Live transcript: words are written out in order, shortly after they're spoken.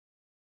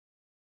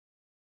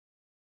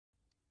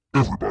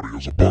Everybody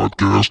has a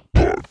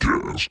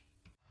podcast.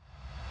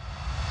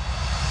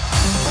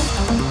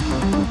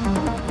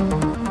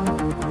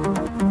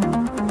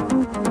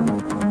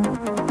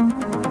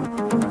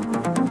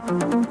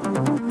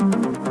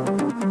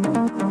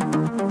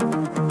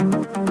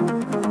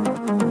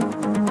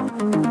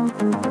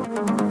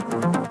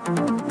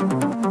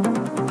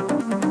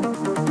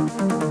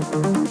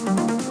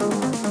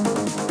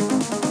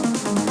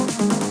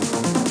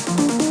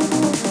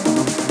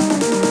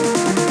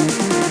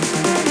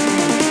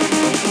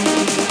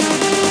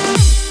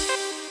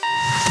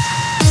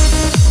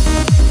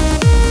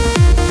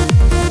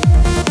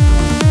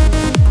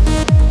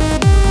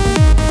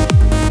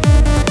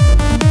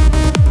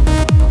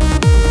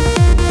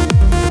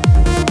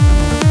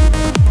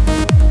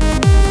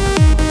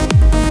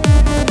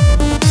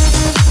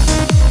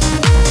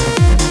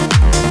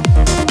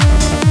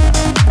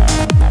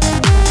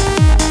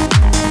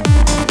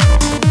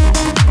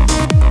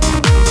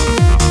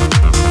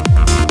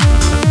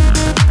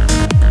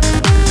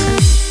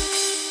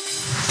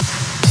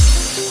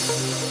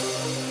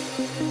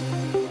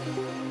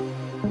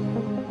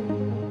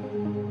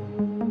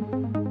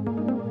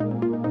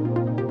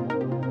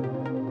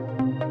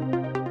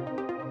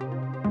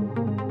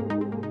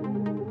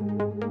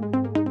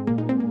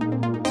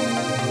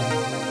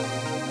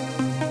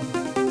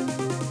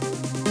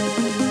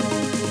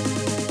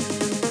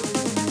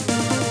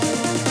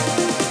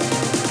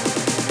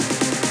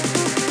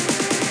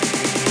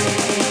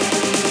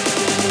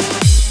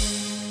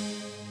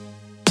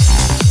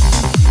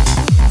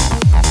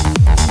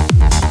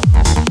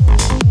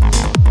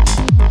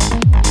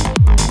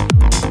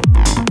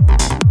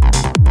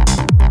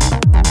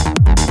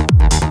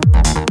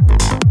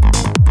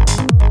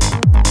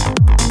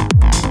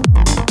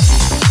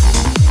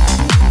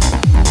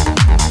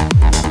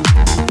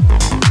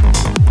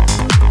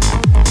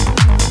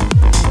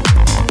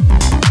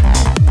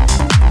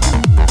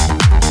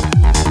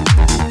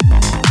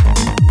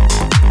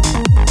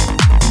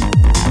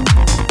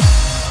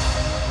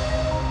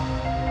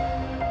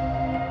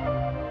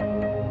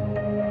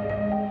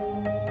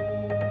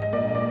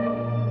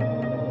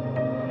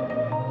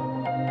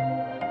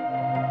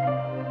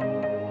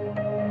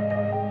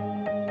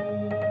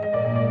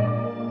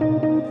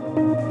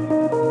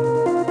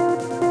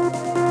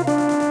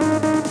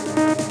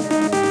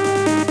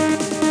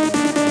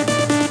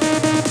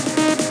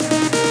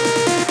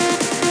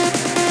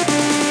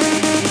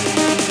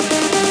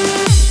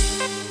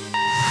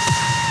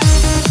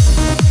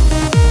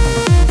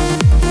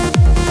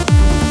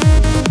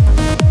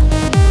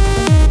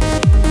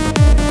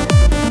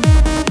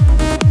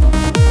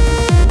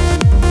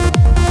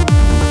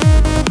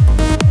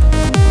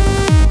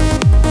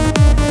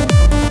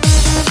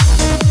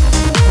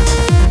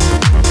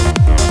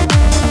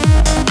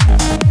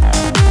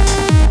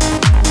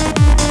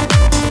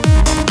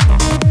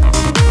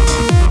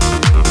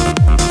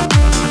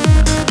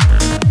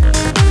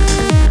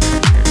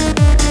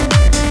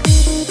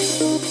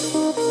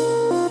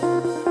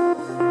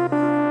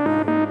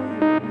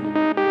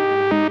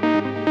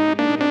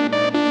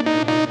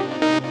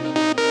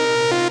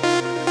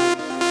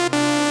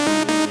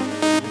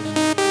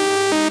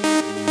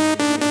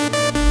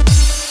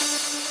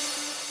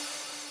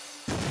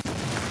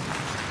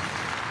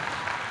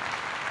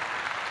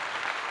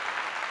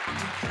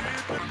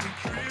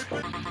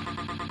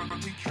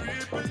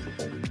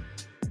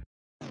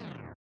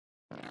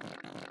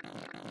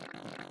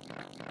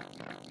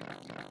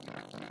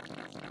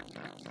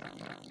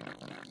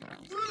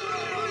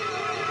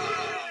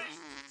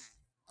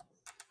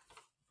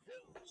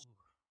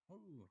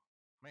 Ooh,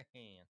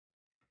 man.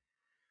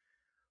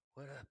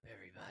 What up,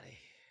 everybody?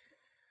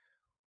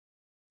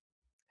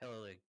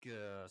 Hello,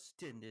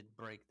 extended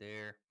break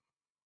there.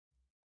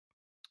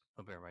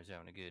 Hope everybody's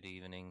having a good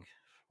evening.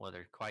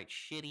 Weather quite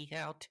shitty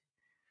out.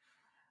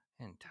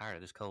 I'm tired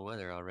of this cold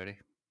weather already.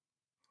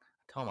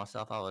 I told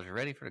myself I was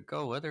ready for the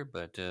cold weather,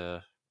 but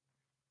now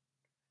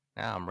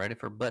I'm ready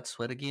for butt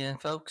sweat again,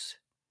 folks.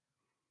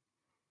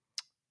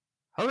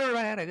 Hope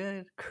everybody had a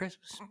good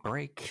Christmas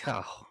break.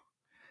 Oh,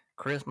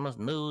 Christmas,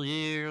 New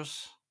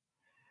Year's.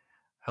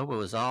 Hope it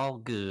was all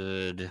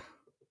good.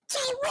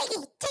 Say,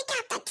 Wiggy, take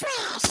out the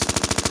trash!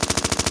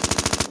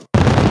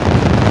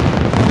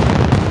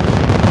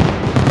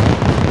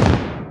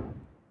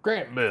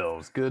 Grant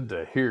Mills, good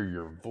to hear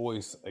your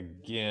voice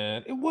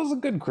again. It was a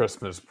good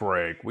Christmas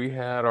break. We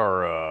had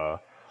our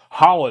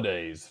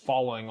holidays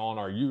following on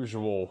our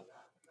usual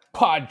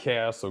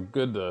podcast, so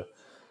good to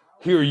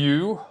hear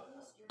you.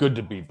 Good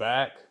to be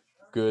back.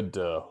 Good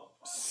to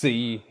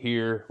see,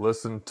 hear,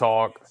 listen,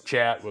 talk,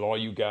 chat with all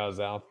you guys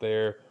out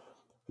there.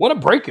 What a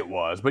break it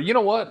was. But you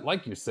know what?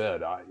 Like you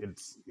said,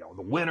 it's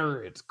the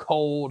winter, it's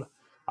cold.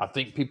 I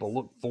think people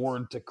look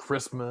forward to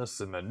Christmas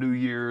and the New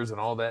Year's and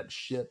all that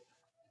shit.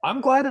 I'm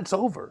glad it's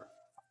over.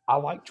 I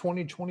like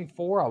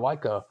 2024. I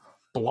like a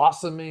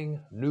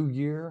blossoming new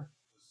year.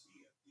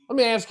 Let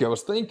me ask you, I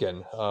was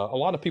thinking, a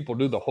lot of people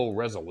do the whole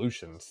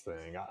resolutions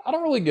thing. I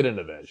don't really get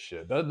into that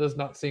shit. That does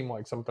not seem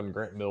like something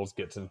Grant Mills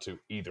gets into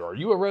either. Are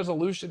you a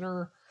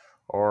resolutioner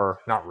or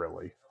not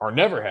really, or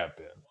never have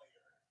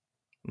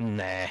been.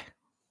 Nah.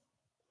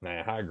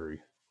 Nah, I agree.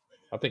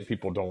 I think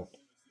people don't.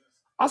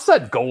 I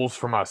set goals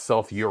for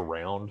myself year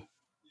round.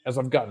 As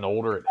I've gotten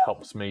older, it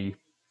helps me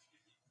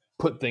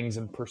put things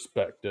in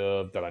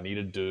perspective that I need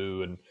to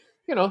do. And,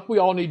 we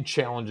all need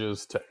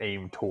challenges to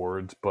aim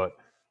towards, but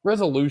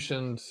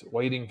resolutions,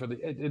 waiting for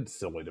it's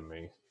silly to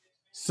me.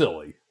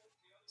 Silly.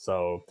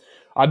 So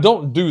I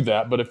don't do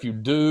that, but if you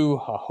do,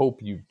 I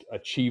hope you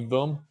achieve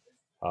them.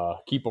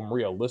 Keep them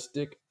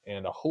realistic.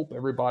 And I hope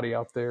everybody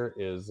out there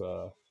is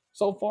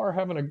so far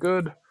having a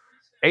good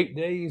 8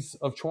 days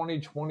of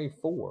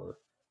 2024.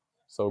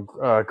 So,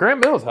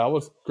 Grant Mills, how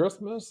was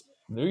Christmas,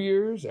 New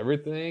Year's,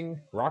 everything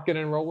rocking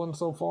and rolling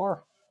so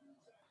far?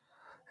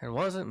 It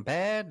wasn't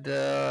bad.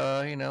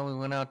 We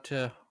went out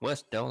to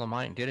West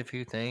Dolomite and did a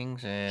few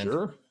things, and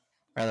Sure.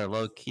 rather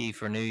low key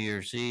for New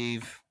Year's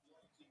Eve.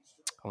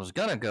 I was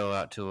gonna go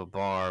out to a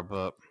bar,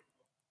 but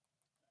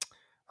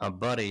a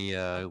buddy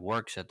who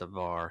works at the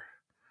bar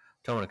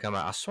told me to come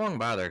out. I swung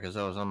by there because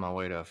I was on my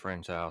way to a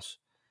friend's house,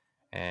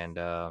 and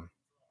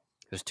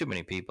there's too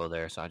many people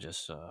there, so I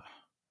was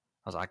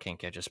like, I can't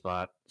catch a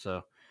spot,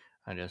 so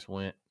I just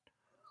went.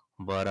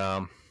 But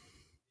I'm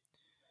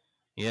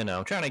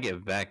trying to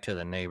get back to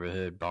the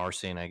neighborhood bar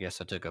scene. I guess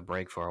I took a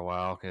break for a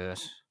while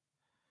because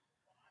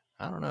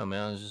I don't know,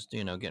 man. I was just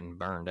getting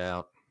burned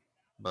out.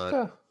 But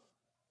Yeah.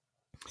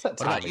 It's that what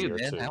time about of you, year,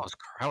 man? too.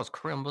 How was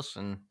Christmas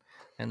and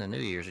the New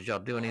Year's? Did y'all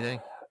do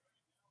anything?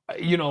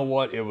 You know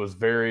what? It was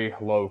very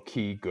low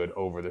key, good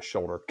over the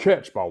shoulder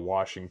catch by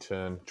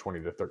Washington,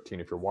 20-13.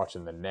 If you're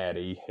watching the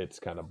Natty, it's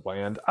kind of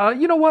bland.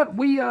 You know what?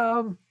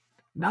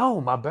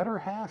 No, my better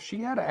half,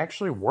 she had to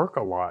actually work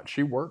a lot.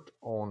 She worked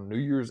on New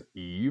Year's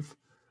Eve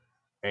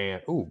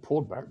and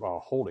pulled back by a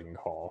holding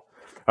call.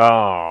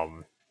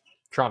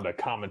 Trying to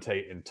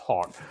commentate and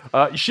talk.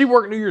 She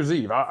worked New Year's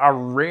Eve. I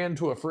ran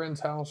to a friend's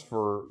house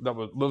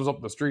lives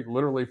up the street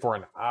literally for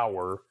an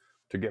hour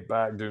to get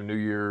back, do New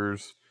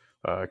Year's.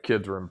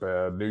 Kids were in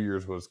bed. New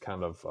Year's was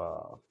kind of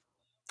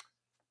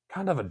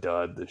a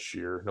dud this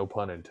year. No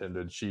pun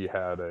intended. She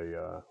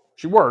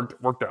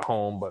worked at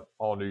home, but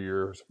all New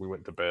Year's we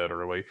went to bed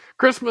early.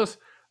 Christmas,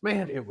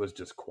 man, it was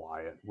just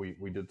quiet.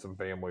 We did some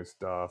family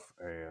stuff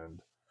and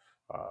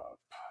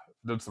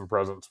did some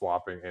present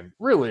swapping, and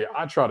really,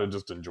 I try to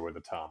just enjoy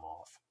the time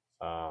off.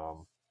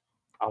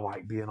 I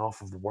like being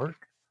off of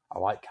work. I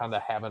like kind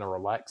of having a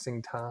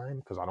relaxing time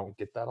because I don't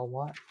get that a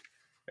lot,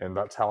 and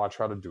that's how I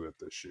try to do it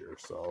this year.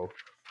 So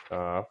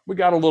we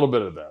got a little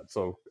bit of that.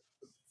 So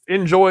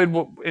enjoyed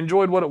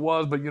what it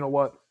was, but you know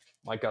what?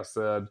 Like I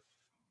said,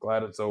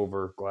 glad it's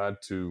over. Glad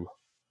to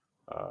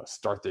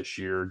start this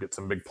year. Get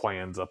some big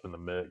plans up in the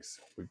mix.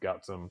 We've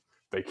got some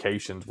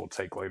vacations we'll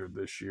take later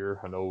this year.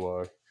 I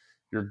know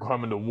you're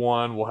coming to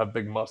one. We'll have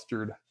Big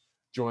Mustard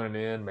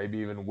joining in, maybe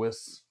even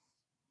Whis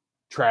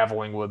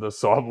traveling with us.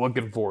 So I'm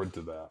looking forward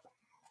to that.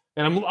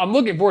 And I'm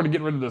looking forward to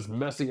getting rid of this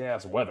messy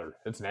ass weather.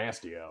 It's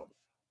nasty out.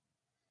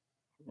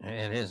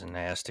 It is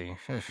nasty.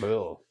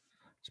 Bill.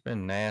 It's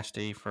been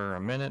nasty for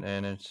a minute,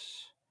 and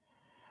it's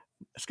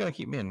gonna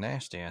keep being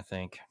nasty, I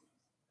think.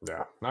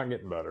 Yeah, not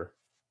getting better.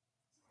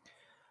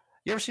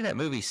 You ever seen that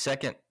movie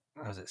Second?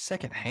 Was it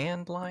Second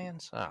Hand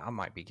Lions? I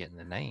might be getting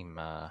the name.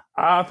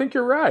 I think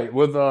you're right.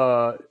 With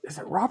is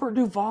it Robert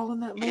Duvall in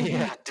that movie?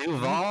 Yeah,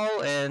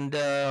 Duvall and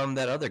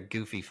that other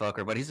goofy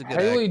fucker, but he's a good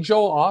Haley actor.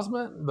 Joel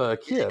Osment, the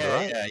kid, Yeah,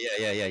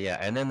 right? yeah.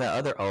 And then the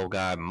other old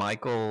guy,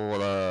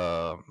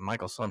 Michael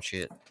some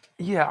shit.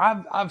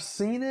 Yeah, I've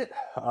seen it.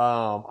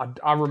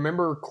 I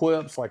remember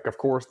clips, like of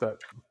course that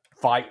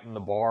fight in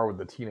the bar with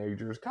the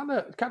teenagers, kind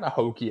of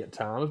hokey at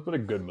times, but a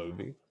good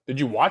movie. Did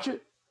you watch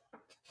it?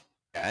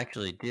 I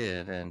actually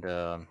did, and it's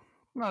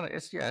not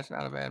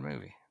a bad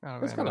movie.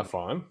 Not a It's bad kind of movie.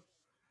 fun.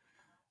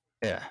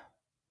 Yeah.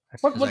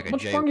 It's What like a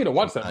what sprung you to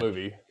watch that jaywalking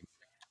movie?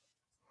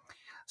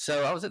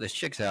 So I was at this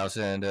chick's house,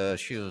 and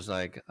she was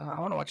like, I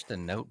want to watch The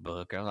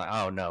Notebook. I was like,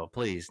 oh, no,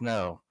 please,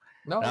 no.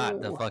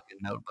 Not the No, fucking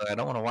Notebook. I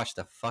don't want to watch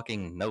the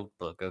fucking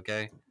Notebook,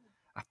 okay?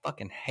 I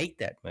fucking hate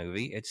that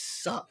movie. It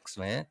sucks,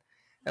 man.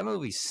 That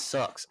movie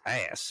sucks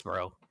ass,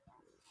 bro.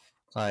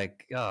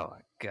 Like, oh my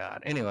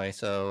god. Anyway,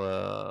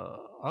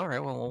 so all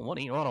right, well, what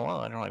do you want to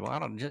watch? I'm like, well, I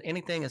don't just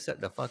anything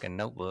except the fucking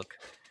Notebook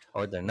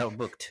or the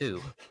Notebook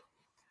 2.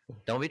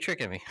 Don't be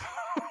tricking me.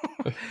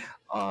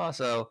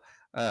 So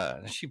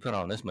she put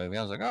on this movie.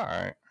 I was like, all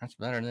right, that's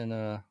better than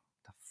the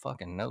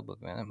fucking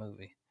Notebook, man. That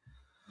movie.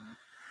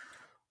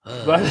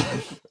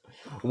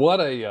 what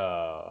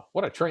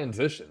a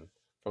transition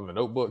from the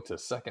Notebook to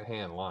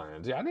Secondhand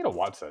Lions. Yeah, I need to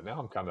watch that now.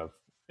 I'm kind of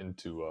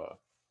into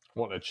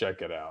wanting to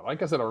check it out.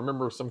 Like I said, I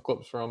remember some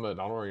clips from it.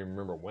 I don't even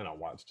remember when I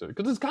watched it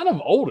because it's kind of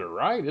older,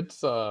 right?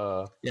 It's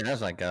yeah, that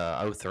was like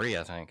 03,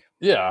 I think.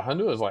 yeah, I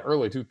knew it was like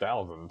early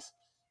 2000s.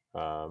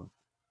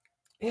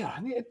 Yeah,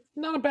 it's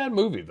not a bad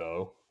movie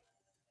though.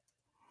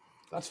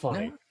 That's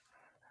funny. No,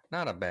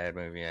 not a bad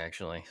movie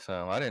actually.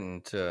 So I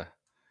didn't.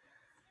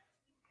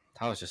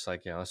 I was just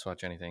like, yeah, let's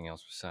watch anything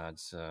else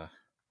besides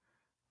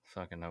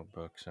fucking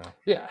Notebook. So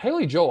Yeah,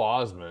 Haley Joel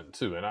Osment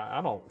too, and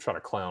I don't try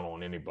to clown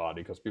on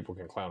anybody because people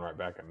can clown right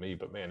back at me.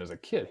 But man, as a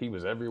kid, he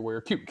was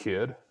everywhere. Cute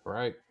kid,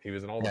 right? He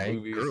was in all the yeah, he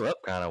movies. grew up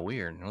kind of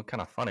weird. He looked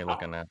kind of funny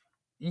looking now.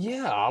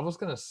 Yeah, I was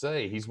gonna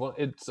say he's one.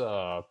 It's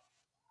not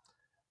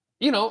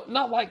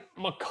like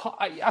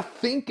Macaulay. I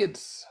think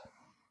it's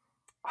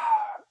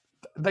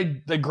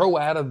they grow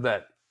out of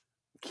that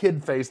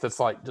kid face that's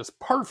like just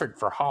perfect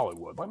for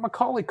Hollywood, like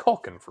Macaulay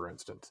Culkin, for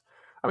instance.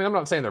 I mean, I'm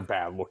not saying they're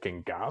bad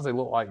looking guys; they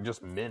look like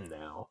just men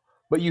now.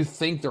 But you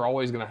think they're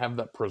always going to have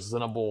that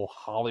presentable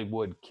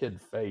Hollywood kid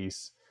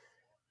face,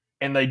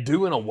 and they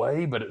do in a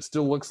way, but it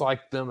still looks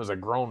like them as a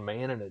grown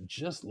man, and it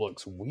just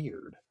looks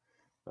weird.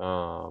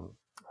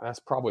 That's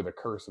probably the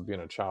curse of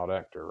being a child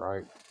actor,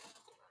 right?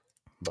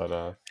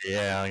 But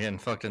Yeah, getting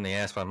fucked in the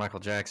ass by Michael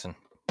Jackson.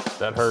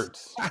 that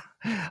hurts.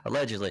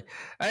 Allegedly.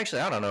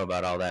 Actually, I don't know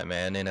about all that,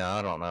 man.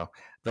 I don't know.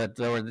 But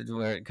there were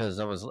because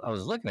I was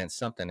looking at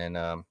something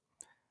and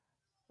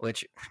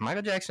which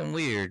Michael Jackson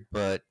weird,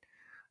 but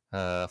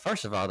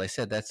first of all, they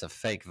said that's a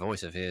fake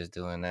voice of his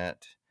doing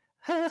that.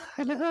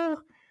 Hello.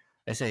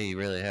 They say he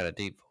really had a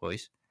deep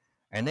voice.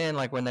 And then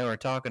like when they were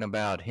talking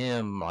about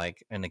him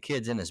like and the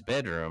kids in his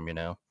bedroom,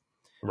 well,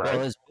 Right?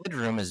 his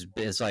bedroom is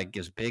like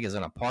as big as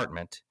an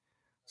apartment.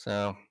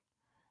 So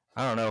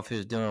I don't know if he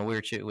was doing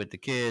weird shit with the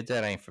kids.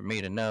 That ain't for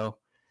me to know.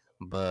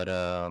 But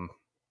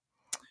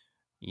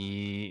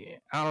yeah,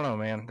 I don't know,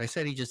 man. They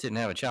said he just didn't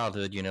have a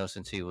childhood,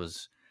 since he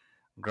was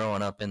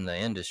growing up in the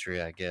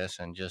industry, I guess,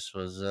 and just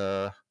was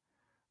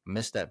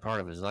missed that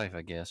part of his life,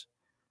 I guess,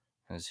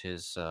 as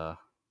his I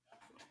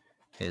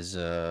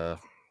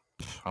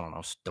don't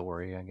know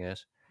story, I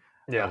guess.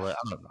 Yeah.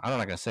 I'm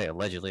not gonna say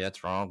allegedly.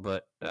 That's wrong,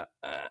 but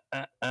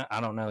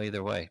I don't know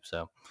either way.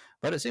 So,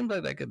 but it seems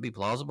like that could be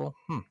plausible.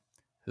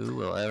 Who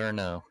will ever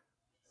know?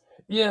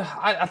 Yeah,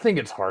 I think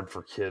it's hard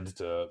for kids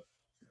to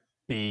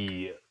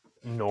be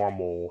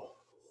normal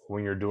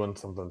when you're doing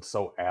something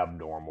so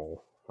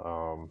abnormal.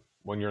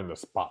 When you're in the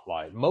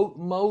spotlight,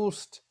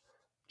 most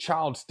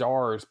child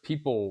stars,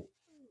 people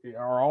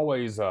are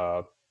always,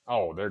 oh,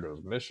 there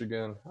goes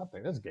Michigan. I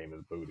think this game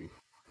is booty.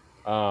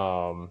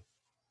 Um,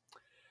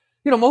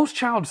 most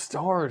child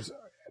stars,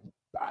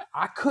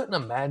 I couldn't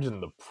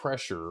imagine the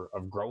pressure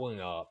of growing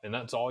up, and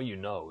that's all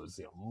is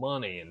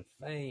money and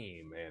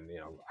fame, and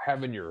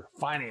having your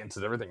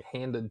finances, everything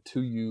handed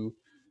to you.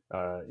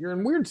 You're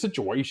in weird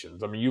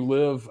situations. I mean, you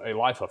live a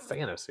life of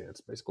fantasy.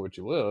 It's basically what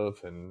you live,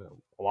 and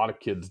a lot of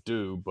kids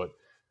do. But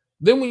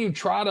then when you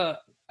try to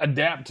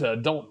adapt to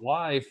adult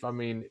life, I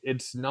mean,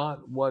 it's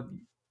not what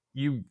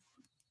you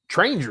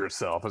trained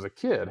yourself as a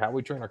kid. How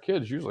we train our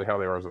kids usually how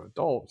they are as an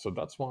adult. So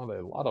that's why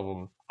a lot of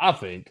them, I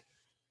think,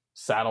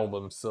 saddle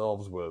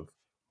themselves with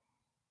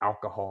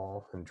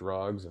alcohol and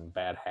drugs and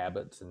bad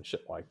habits and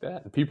shit like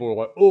that. And people are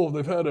like, oh,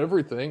 they've had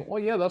everything.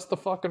 Well, yeah, that's the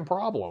fucking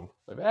problem.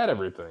 They've had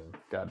everything.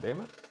 God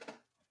damn it.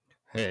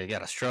 Hey, you got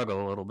to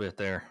struggle a little bit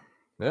there.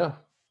 Yeah.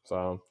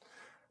 So,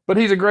 but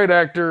he's a great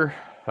actor.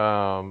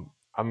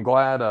 I'm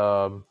glad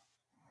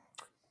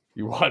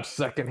you watched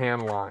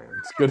Secondhand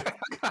Lions. Good.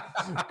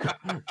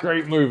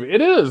 Great movie.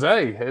 It is.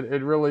 Hey,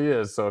 it really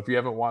is. So if you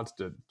haven't watched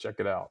it, check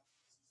it out.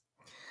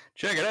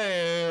 Check it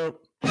out.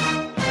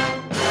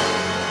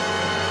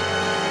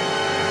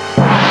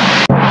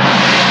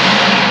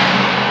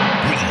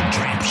 Real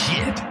trap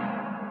shit.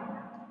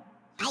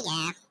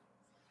 Hiya.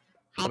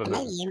 What Happy is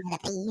New it? Year,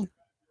 motherfucker.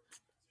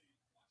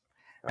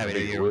 Happy New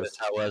Year, Whis.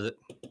 How was it?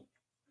 It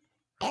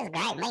was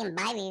great. Me and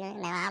baby,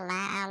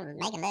 I'll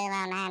making love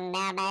all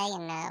night and all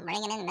day and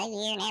bringing in the New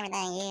Year and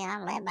everything. Yeah,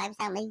 I'm glad baby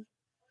saw me.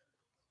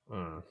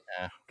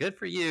 Yeah, good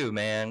for you,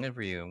 man. Good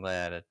for you. I'm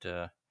glad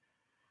that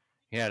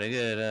you had a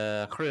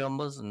good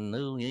Christmas and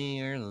New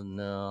Year's and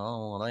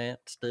all that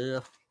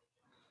stuff.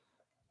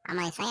 I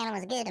mean, Santa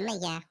was good to me,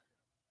 yeah.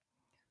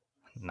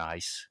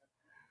 Nice.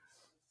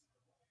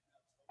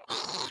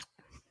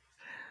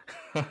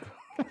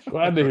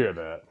 Glad to hear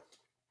that.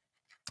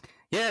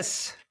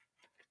 Yes.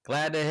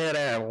 Glad to hear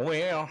that.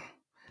 Well,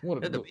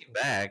 What good to be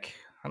back.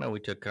 I know we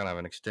took kind of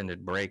an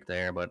extended break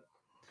there, but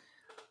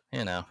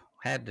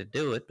had to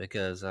do it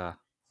because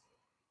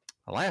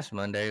last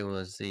Monday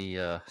was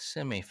the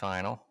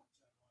semifinal,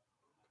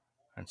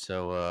 and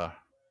so of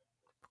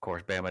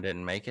course Bama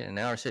didn't make it, and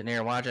now we're sitting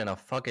here watching a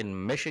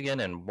fucking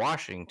Michigan and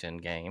Washington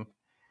game,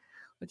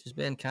 which has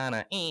been kind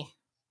of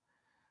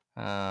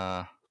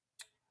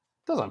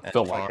doesn't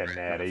feel like a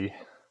natty.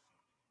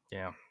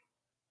 Yeah.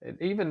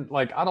 Even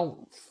like I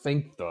don't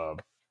think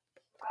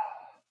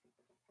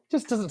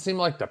just doesn't seem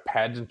like the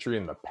pageantry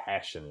and the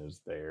passion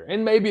is there.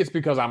 And maybe it's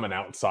because I'm an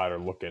outsider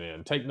looking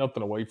in. Take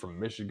nothing away from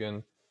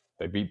Michigan.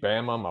 They beat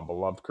Bama, my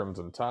beloved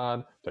Crimson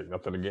Tide. Take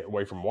nothing to get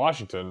away from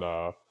Washington.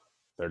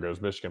 There goes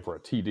Michigan for a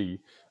TD.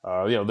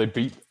 They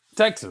beat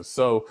Texas.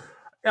 So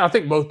I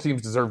think both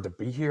teams deserve to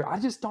be here. I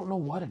just don't know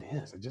what it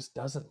is. It just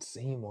doesn't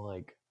seem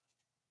like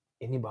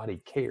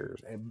anybody cares.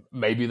 And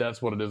maybe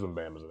that's what it is when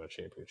Bama's in a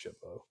championship,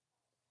 though.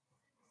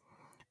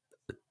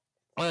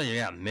 Well, you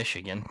got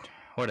Michigan.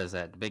 What is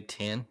that? The Big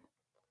Ten?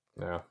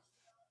 Yeah.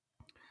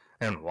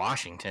 And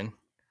Washington.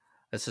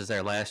 This is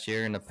their last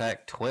year in the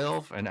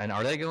Pac-12, and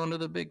are they going to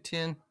the Big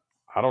Ten?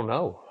 I don't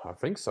know. I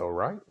think so,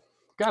 right?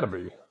 Got to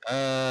be.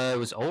 It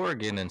was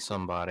Oregon and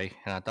somebody,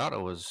 and I thought it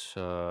was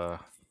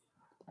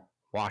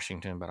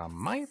Washington, but I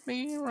might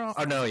be wrong.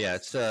 Oh no, yeah,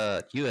 it's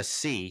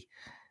USC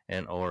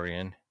and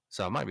Oregon,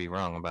 so I might be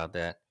wrong about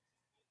that.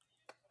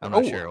 I'm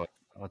not sure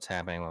what's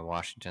happening with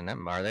Washington.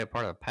 Are they a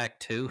part of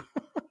Pac-2?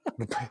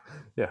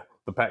 Yeah,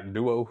 the Pac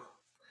duo.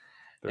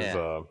 There's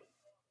So,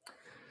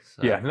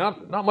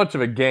 not much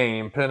of a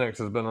game. Penix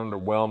has been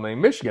underwhelming.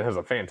 Michigan has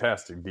a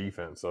fantastic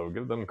defense, so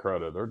give them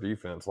credit. Their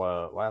defense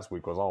last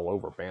week was all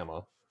over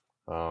Bama.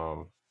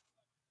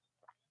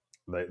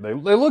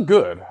 They look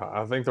good.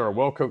 I think they're a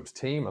well coached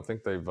team. I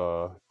think they've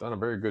done a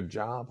very good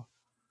job.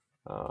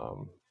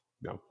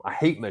 I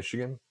hate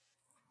Michigan,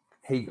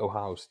 hate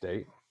Ohio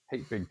State,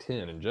 hate Big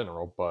Ten in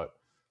general, but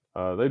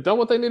they've done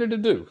what they needed to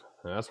do,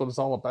 and that's what it's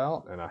all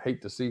about. And I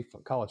hate to see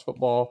college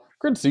football.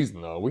 Good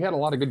season though. We had a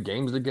lot of good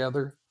games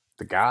together.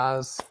 The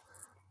guys.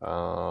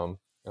 I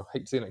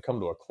hate seeing it come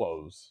to a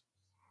close.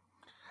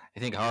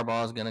 you think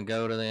Harbaugh's going to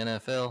go to the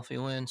NFL if he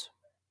wins?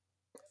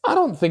 I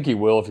don't think he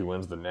will if he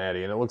wins the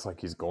Natty, and it looks like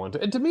he's going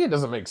to. And to me, it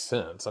doesn't make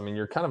sense. I mean,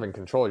 you're kind of in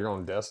control of your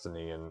own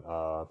destiny, and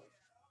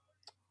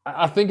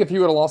I think if he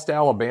would have lost to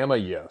Alabama,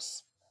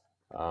 yes.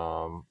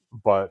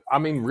 But I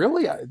mean,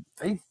 really,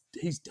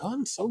 he's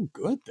done so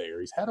good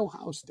there. He's had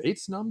Ohio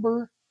State's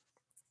number.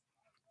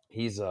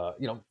 He's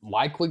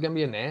likely going to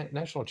be a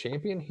national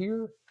champion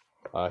here.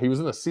 He was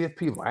in the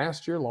CFP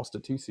last year, lost to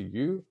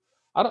TCU.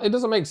 It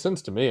doesn't make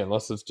sense to me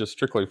unless it's just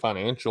strictly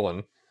financial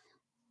and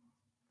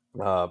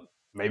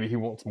maybe he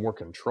wants more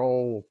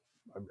control.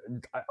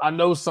 I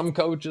know some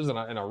coaches, and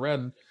I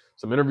read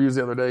some interviews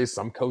the other day.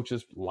 Some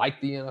coaches like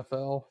the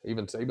NFL.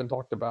 Even Saban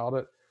talked about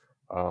it.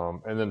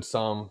 And then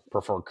some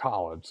prefer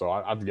college. So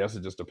I guess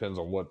it just depends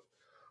on what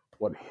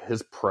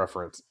his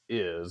preference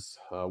is.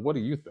 What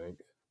do you think?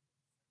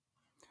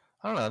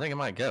 I don't know. I think it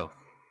might go.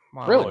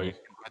 Really? You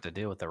have to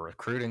deal with the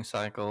recruiting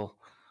cycle,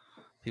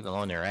 people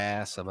on their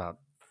ass about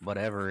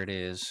whatever it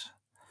is.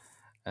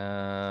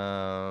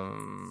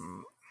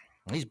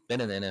 He's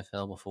been in the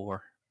NFL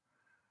before,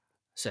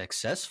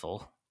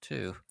 successful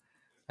too,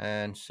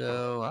 and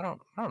so I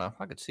don't know.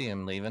 I could see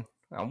him leaving.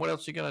 What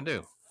else are you gonna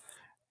do?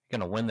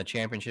 Gonna win the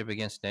championship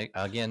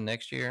again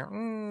next year?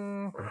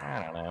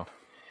 I don't know.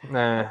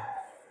 Nah.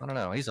 I don't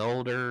know. He's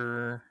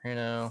older,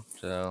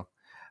 so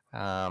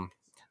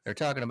they're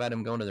talking about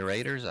him going to the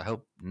Raiders. I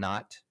hope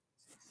not.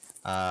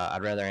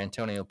 I'd rather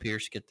Antonio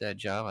Pierce get that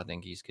job. I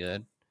think he's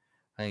good.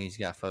 I think he's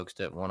got folks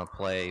that want to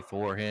play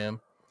for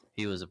him.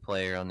 He was a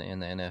player in the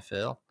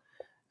NFL.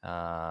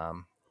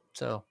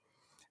 So,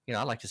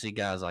 I'd like to see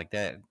guys like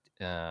that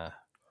that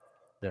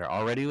are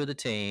already with the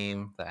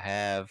team, that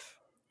have,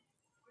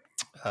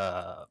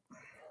 I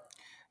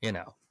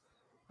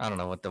don't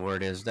know what the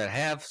word is, that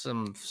have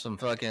some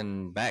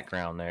fucking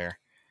background there,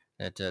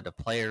 that the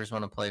players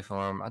want to play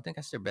for them. I think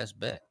that's their best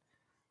bet.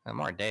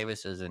 Mark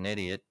Davis is an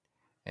idiot,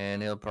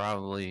 and he'll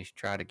probably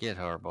try to get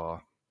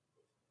Harbaugh.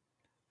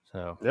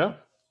 So yeah,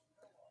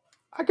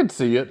 I could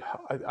see it.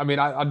 I mean,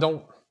 I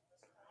don't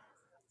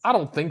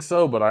think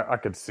so, but I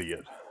could see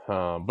it.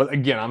 But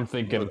again, I'm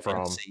thinking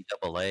from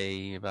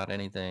NCAA about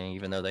anything,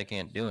 even though they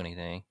can't do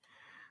anything.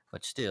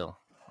 But still,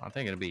 I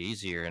think it'd be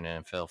easier in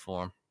NFL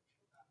for him.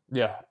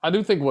 Yeah, I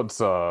do think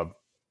Possibly.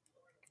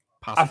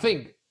 I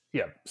think,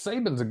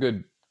 Saban's a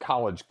good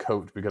college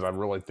coach because I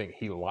really think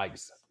he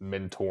likes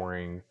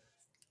mentoring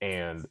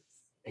and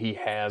he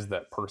has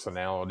that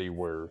personality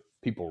where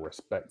people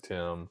respect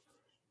him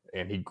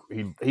and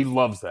he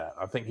loves that.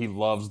 I think he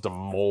loves to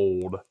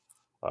mold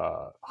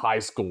high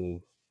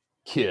school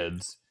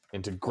kids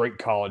into great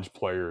college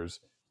players,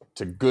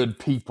 to good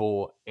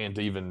people, and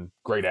to even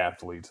great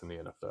athletes in the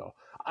NFL.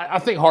 I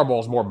think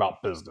Harbaugh's more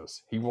about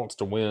business. He wants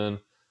to win.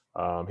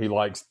 He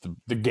likes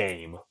the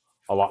game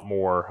a lot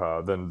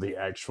more than the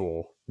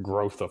actual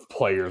growth of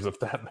players, if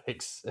that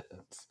makes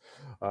sense.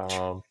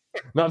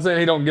 Not saying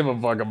he don't give a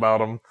fuck about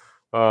them,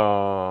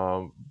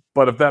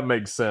 but if that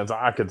makes sense,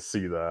 I could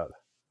see that.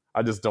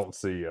 I just don't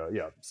see,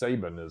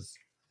 Saban is,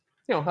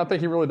 I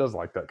think he really does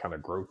like that kind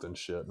of growth and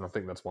shit, and I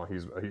think that's why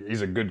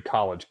he's a good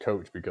college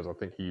coach, because I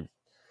think he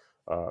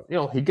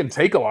can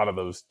take a lot of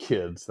those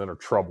kids that are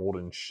troubled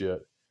and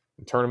shit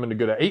and turn them into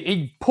good.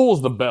 He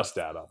pulls the best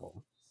out of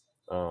them.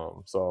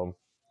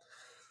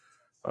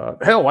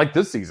 Hell, like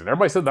this season,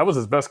 everybody said that was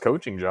his best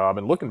coaching job,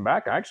 and looking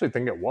back, I actually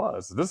think it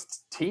was. This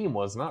team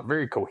was not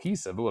very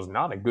cohesive. It was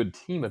not a good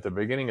team at the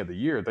beginning of the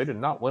year. They did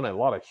not win a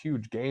lot of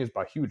huge games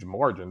by huge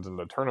margins, and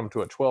to turn them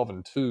to a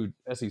 12-2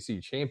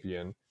 SEC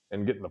champion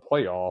and get in the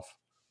playoff,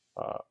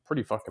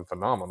 pretty fucking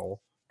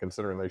phenomenal,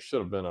 considering they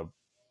should have been a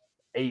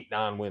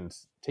 8-9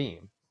 wins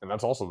team, and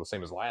that's also the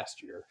same as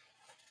last year.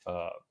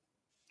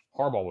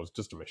 Harbaugh was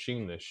just a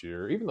machine this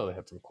year, even though they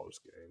had some close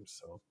games.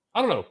 So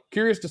I don't know.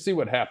 Curious to see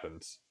what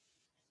happens.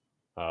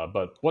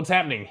 But what's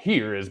happening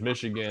here is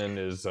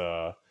Michigan's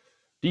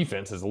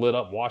defense has lit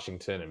up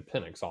Washington and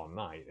Penix all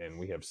night, and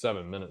we have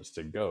 7 minutes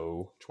to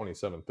go.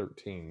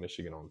 27-13,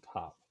 Michigan on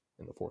top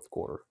in the fourth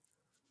quarter.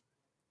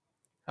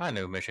 I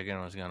knew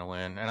Michigan was going to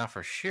win, and I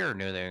for sure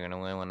knew they were going to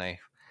win when they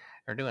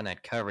were doing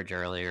that coverage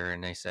earlier,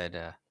 and they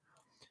said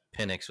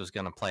Penix was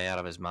going to play out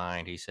of his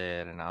mind, he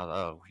said, and I was,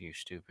 oh, you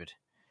stupid.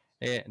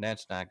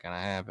 That's not going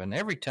to happen.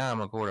 Every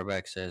time a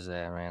quarterback says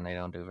that, man, they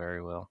don't do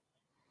very well.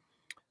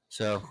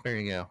 So, there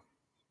you go.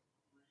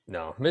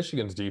 No,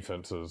 Michigan's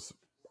defense is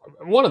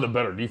one of the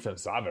better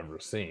defenses I've ever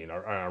seen.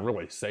 I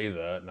really say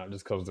that, not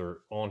just because they're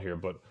on here,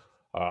 but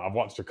I've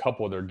watched a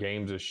couple of their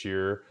games this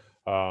year.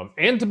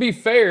 And to be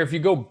fair, if you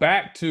go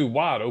back to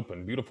wide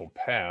open, beautiful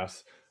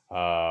pass,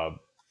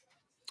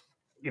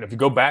 if you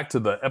go back to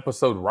the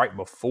episode right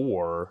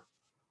before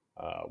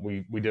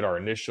we did our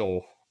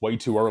initial way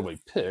too early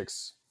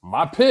picks,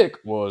 my pick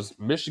was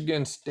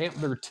Michigan stamped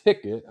their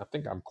ticket. I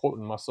think I'm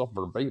quoting myself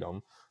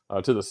verbatim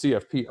to the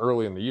CFP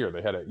early in the year.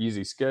 They had an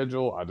easy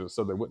schedule. I just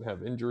said they wouldn't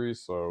have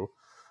injuries, so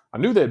I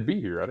knew they'd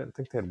be here. I didn't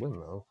think they'd win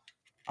though.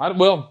 I don't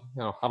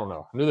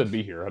know. I knew they'd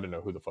be here. I didn't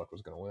know who the fuck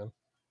was going to win.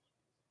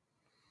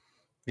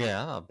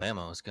 Yeah, I thought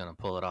Bama was going to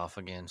pull it off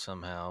again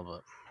somehow,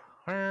 but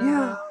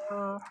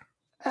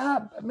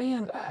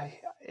man,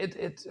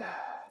 it's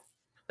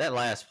that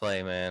last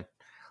play, man.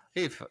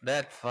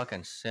 That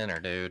fucking center,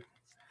 dude.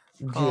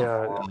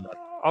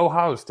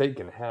 Ohio State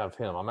can have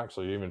him. I'm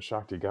actually even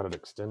shocked he got it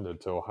extended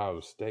to Ohio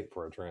State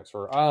for a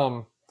transfer.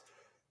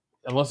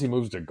 Unless he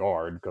moves to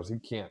guard because he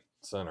can't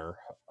center.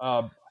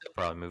 He'll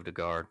probably move to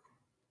guard.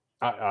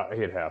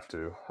 He'd have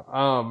to.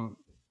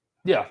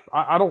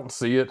 I don't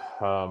see it.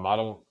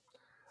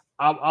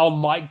 I'd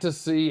like to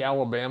see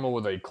Alabama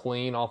with a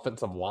clean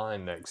offensive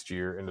line next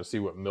year and to see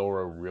what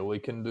Milroe really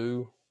can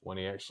do when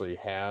he actually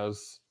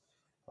has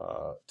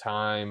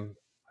time.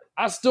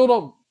 I still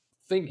don't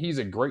think he's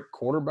a great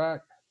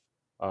quarterback.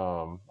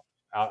 I'm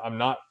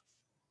not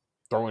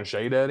throwing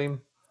shade at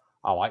him.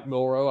 I like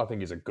Milroe. I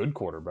think he's a good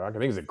quarterback. I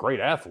think he's a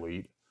great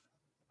athlete.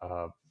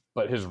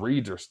 But his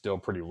reads are still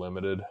pretty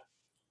limited.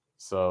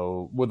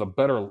 So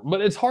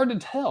but it's hard to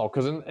tell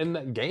because in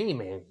that game,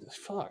 man,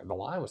 fuck, the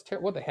line was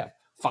terrible. What they have?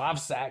 5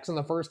 sacks in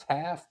the first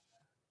half,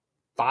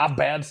 5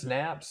 bad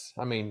snaps.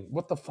 I mean,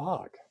 what the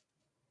fuck?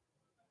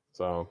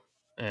 So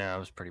yeah, it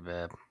was pretty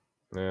bad.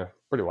 Yeah,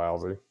 pretty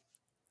lousy.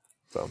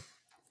 So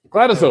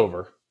glad it's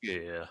over.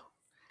 Yeah.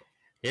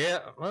 Yeah,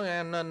 we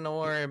have nothing to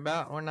worry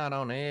about. We're not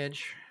on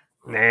edge.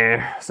 Nah,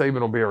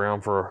 Saban will be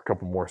around for a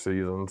couple more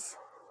seasons.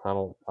 I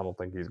don't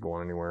think he's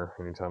going anywhere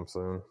anytime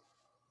soon.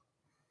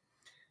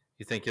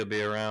 You think he'll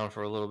be around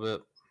for a little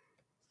bit?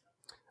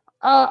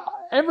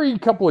 Every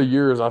couple of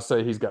years, I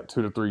say he's got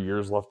 2 to 3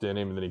 years left in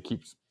him, and then he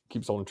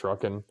keeps on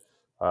trucking.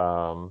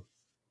 I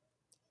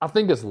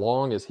think as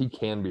long as he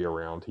can be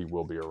around, he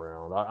will be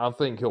around. I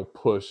think he'll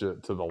push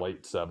it to the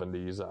late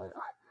 70s.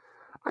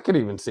 I could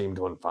even see him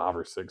doing 5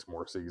 or 6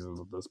 more seasons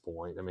at this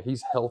point. I mean,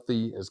 he's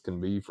healthy as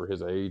can be for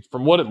his age.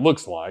 From what it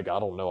looks like, I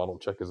don't know. I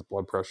don't check his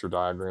blood pressure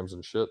diagrams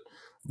and shit.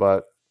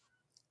 But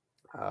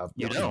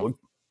you don't.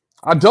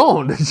 I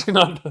don't. That's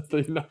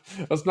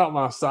not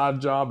my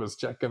side job. Is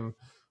checking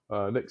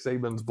Nick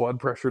Saban's blood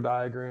pressure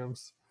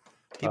diagrams.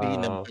 He be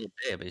eating them little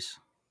babies.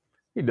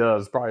 He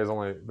does. Probably is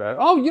only bad.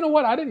 Oh, you know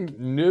what? I didn't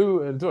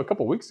knew until a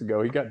couple weeks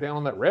ago he got down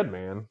on that red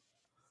man.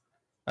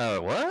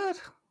 Oh, what?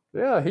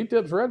 Yeah, he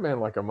tips red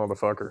man like a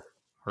motherfucker.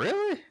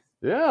 Really?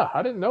 Yeah,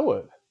 I didn't know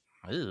it.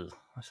 Ew,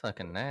 that's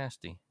fucking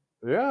nasty.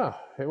 Yeah.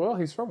 Well,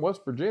 he's from West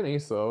Virginia,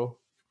 so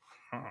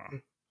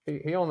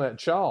he on that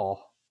chaw.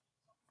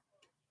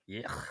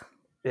 Yeah.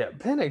 Yeah,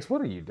 Penix,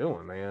 what are you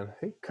doing, man?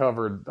 He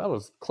covered. That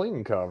was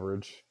clean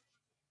coverage.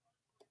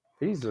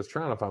 He's just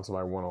trying to find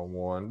somebody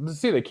one-on-one.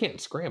 See, they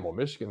can't scramble.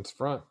 Michigan's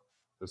front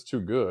is too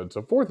good.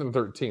 So 4th and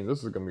 13, this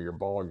is going to be your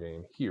ball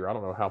game here. I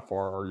don't know how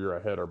far you're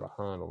ahead or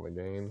behind on the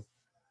game.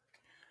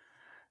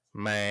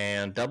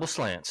 Man, double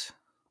slants.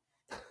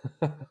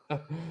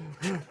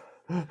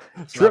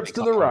 Trips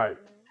to the right.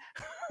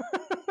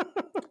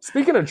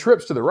 Speaking of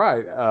trips to the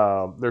right,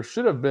 there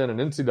should have been an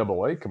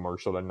NCAA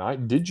commercial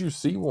tonight. Did you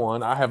see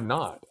one? I have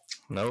not.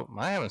 Nope,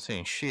 I haven't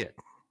seen shit.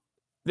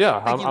 Yeah,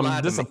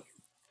 I'm disappointed.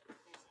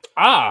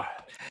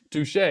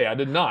 Touche. I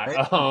did not.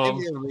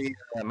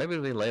 Maybe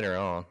it'll be later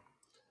on.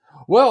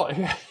 Well,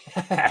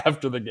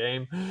 after the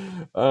game.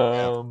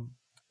 Well,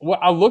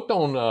 I looked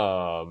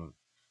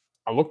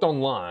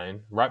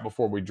online right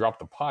before we dropped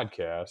the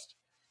podcast,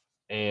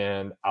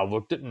 and I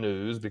looked at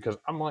news because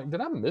I'm like,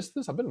 did I miss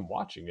this? I've been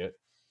watching it,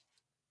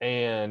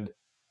 and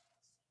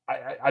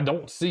I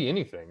don't see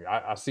anything.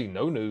 I see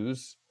no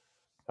news.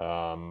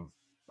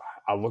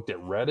 I looked at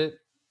Reddit.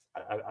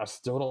 I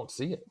still don't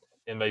see it.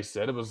 And they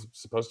said it was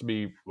supposed to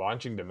be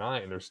launching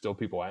tonight, and there's still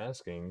people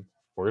asking,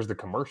 where's the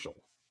commercial?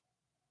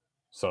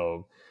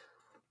 So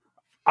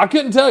I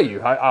couldn't tell you.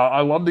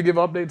 I love to give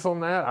updates on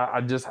that.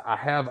 I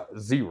have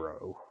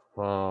zero.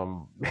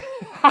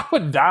 I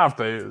would die if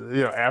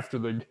they, after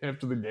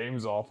the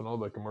game's off and all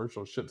the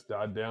commercial shit's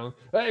died down.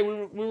 Hey,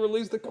 we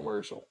released the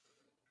commercial.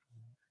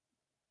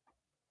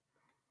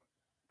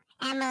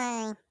 I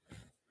love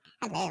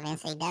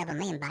NCAA.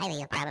 Me and Bailey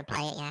will probably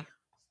play it, yeah.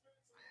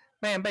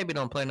 Man, baby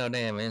don't play no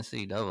damn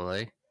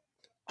NCAA.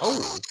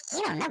 Oh,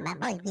 you don't know about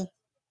Bailey.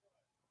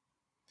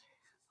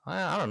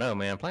 I don't know,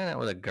 man. Playing that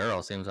with a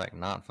girl seems like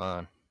not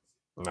fun.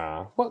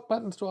 Nah. What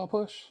buttons do I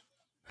push?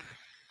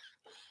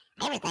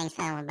 Everything's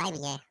fine with baby,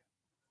 yeah.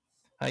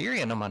 Oh, you're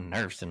getting on my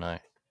nerves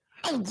tonight.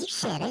 Hey, you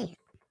shut up.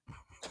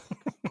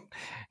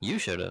 You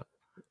shut up.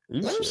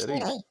 You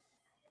shitty. up.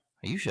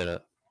 You shut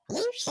up.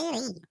 You shut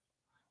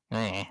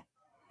up.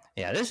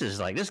 Yeah,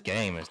 this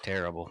game is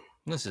terrible.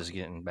 This is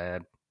getting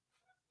bad.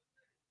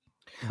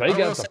 They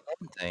got the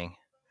thing.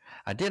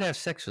 I did have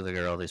sex with a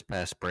girl this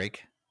past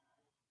break.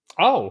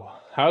 Oh,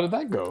 how did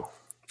that go?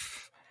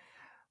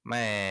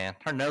 Man,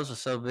 her nose was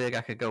so big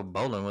I could go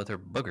bowling with her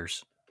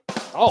boogers.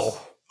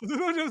 Oh. That's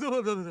pretty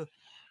good.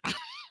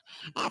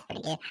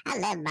 I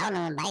love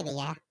bowling with baby,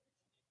 yeah.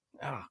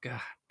 Oh,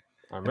 God.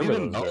 I Have you remember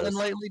been those bowling days.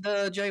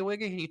 lately, Jay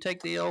Wiggy? You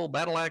take the old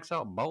battle axe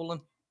out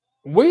bowling?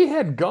 We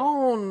had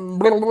gone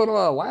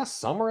last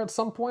summer at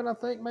some point, I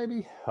think,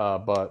 maybe.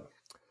 But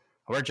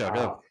Where'd y'all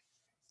go?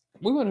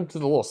 we went into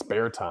the little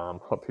spare time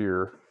up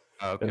here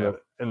Okay.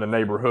 in the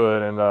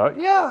neighborhood, and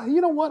yeah, you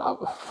know what?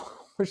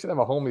 We should have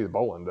a homie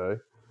bowling day.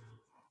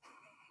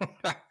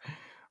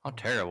 I'm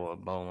terrible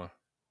at bowling.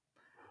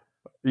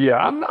 Yeah,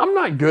 I'm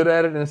not good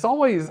at it, and it's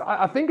always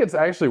I think it's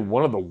actually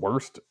one of the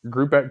worst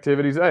group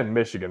activities. And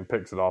Michigan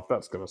picks it off.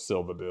 That's going to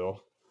seal the deal.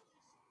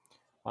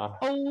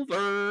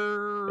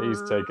 Over.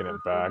 He's taking it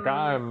back.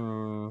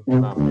 I'm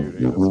muting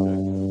this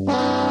game.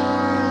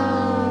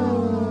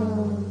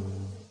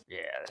 Yeah,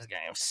 this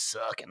game's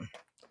sucking.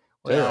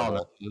 We all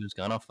know who's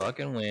gonna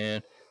fucking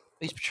win.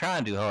 He's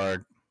trying too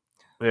hard.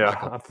 Yeah,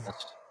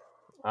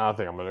 I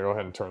think I'm gonna go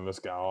ahead and turn this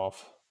guy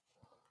off.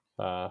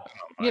 God.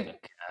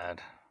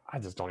 I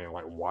just don't even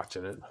like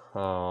watching it.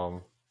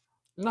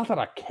 Not that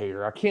I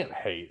care. I can't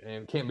hate,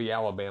 and it can't be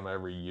Alabama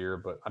every year,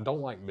 but I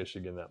don't like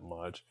Michigan that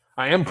much.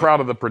 I am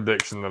proud of the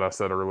prediction that I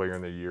said earlier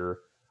in the year.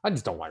 I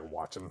just don't like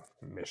watching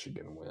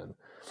Michigan win.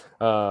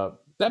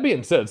 That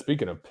being said,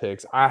 speaking of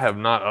picks, I have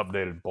not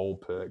updated bowl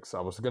picks.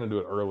 I was going to do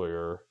it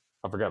earlier.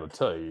 I forgot to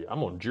tell you,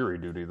 I'm on jury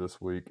duty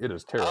this week. It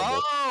is terrible.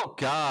 Oh,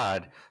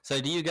 God. So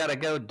do you got to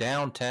go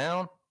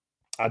downtown?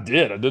 I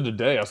did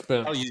today. I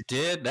spent... Oh, you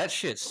did? That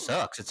shit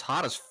sucks. It's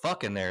hot as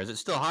fuck in there. Is it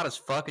still hot as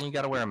fuck and you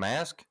got to wear a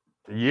mask?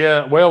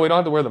 Yeah, well, we don't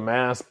have to wear the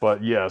mask,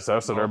 but yes,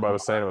 that's what everybody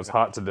was saying. It was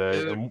hot today.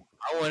 Dude,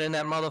 I went in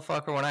that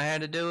motherfucker when I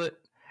had to do it,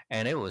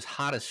 and it was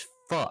hot as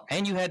fuck.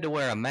 And you had to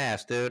wear a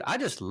mask, dude. I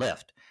just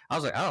left. I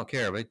was like, I don't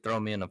care. They throw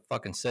me in a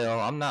fucking cell.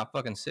 I'm not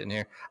fucking sitting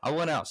here. I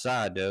went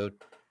outside, dude.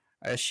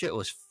 That shit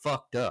was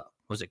fucked up.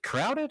 Was it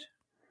crowded?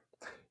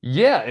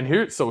 Yeah, and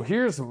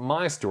here's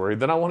my story.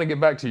 Then I want to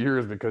get back to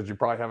yours because you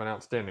probably have an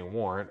outstanding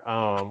warrant. We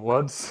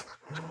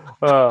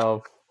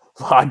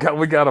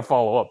got to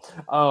follow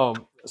up.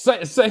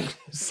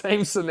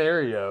 Same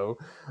scenario.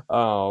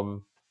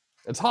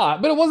 It's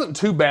hot, but it wasn't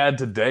too bad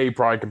today,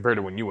 probably compared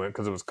to when you went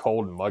because it was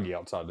cold and muggy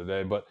outside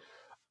today. But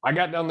I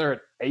got down there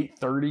at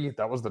 8:30.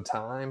 That was the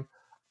time.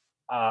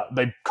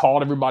 They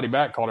called everybody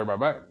back.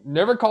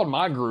 Never called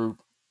my group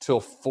till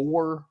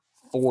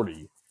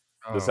 4:40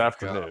 this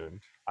afternoon. God.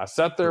 I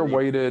sat there,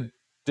 waited,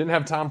 didn't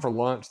have time for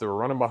lunch. They were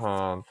running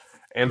behind,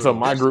 and so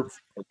my group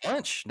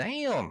lunch.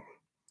 Damn.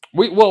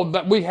 We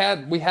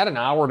had an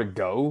hour to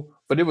go,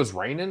 but it was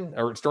raining,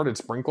 or it started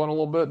sprinkling a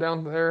little bit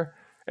down there,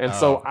 and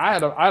so I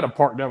had to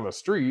park down the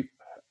street.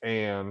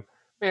 And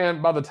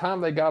man, by the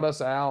time they got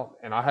us out,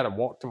 and I had to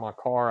walk to my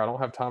car, I don't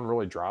have time to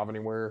really drive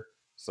anywhere.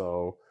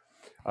 So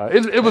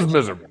it was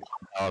miserable.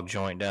 Dog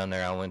joint down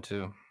there I went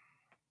to.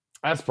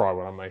 That's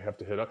probably what I may have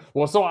to hit up.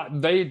 Well, so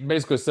they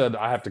basically said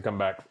I have to come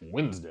back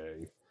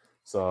Wednesday.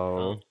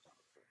 So,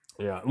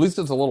 yeah, at least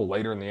it's a little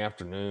later in the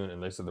afternoon,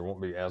 and they said there won't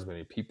be as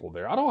many people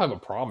there. I don't have a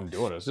problem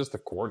doing it. It's just the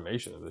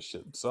coordination of this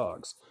shit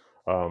sucks.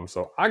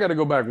 So I got to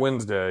go back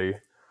Wednesday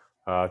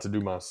to do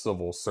my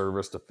civil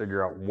service to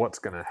figure out what's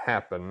going to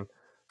happen.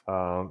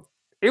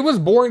 It was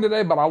boring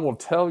today, but I will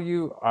tell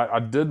you, I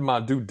did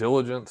my due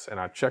diligence, and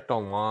I checked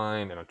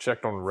online, and I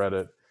checked on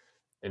Reddit,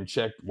 and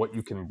checked what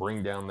you can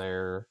bring down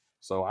there.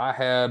 So I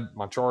had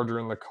my charger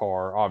in the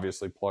car,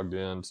 obviously plugged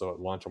in. So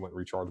at lunch, I went and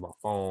recharged my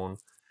phone,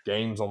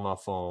 games on my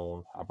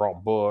phone. I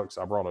brought books.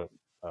 I brought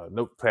a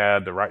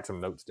notepad to write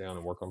some notes down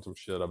and work on some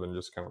shit I've been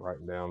just kind of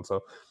writing down.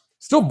 So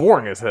still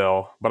boring as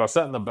hell, but I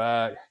sat in the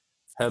back,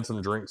 had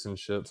some drinks and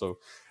shit. So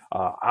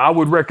I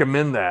would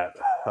recommend that,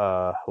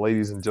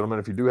 ladies and gentlemen,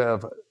 if you do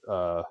have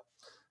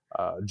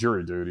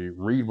jury duty,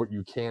 read what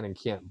you can and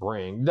can't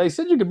bring. They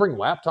said you could bring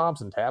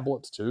laptops and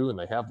tablets too, and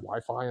they have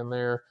Wi-Fi in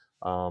there.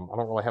 I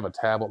don't really have a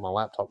tablet. My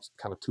laptop's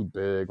kind of too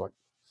big. Like,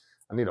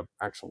 I need an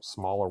actual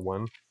smaller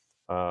one.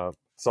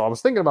 So I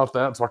was thinking about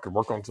that so I could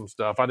work on some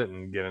stuff. I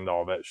didn't get into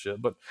all that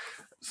shit. But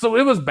so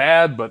it was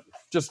bad, but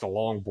just a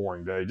long,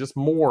 boring day. Just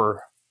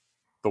more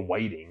the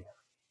waiting.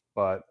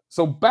 But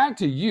so back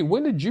to you.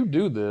 When did you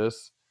do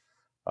this?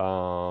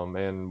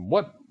 And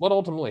what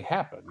ultimately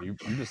happened? You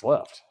just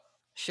left.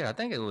 Shit, I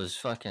think it was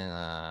fucking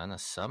in the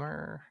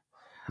summer.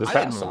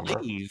 I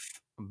didn't leave,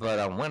 but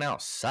I went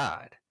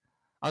outside.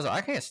 I was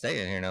like, I can't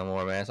stay in here no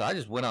more, man. So I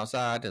just went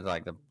outside to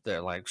like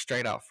the like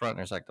straight out front.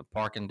 There's like the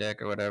parking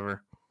deck or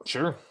whatever.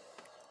 Sure.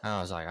 I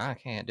was like, I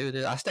can't do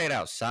this. I stayed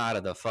outside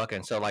of the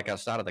fucking, so like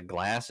outside of the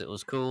glass, it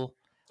was cool.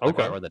 Like,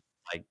 Okay. or the,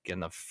 like in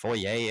the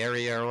foyer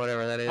area or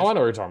whatever that is. Oh, I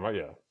know what you're talking about.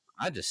 Yeah.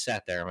 I just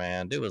sat there,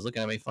 man. Dude was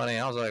looking at me funny.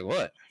 I was like,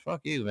 what?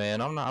 Fuck you,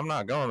 man. I'm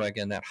not going back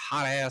in that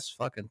hot ass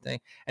fucking thing.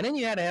 And then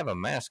you had to have a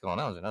mask on.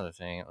 That was another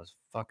thing. It was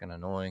fucking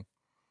annoying.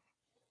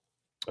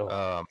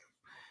 Oh.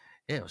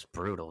 It was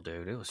brutal,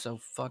 dude. It was so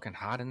fucking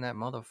hot in that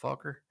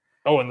motherfucker.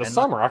 Oh, in the And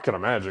summer, I can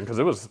imagine, because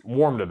it was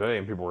warm today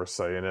and people were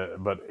saying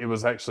it, but it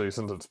was actually,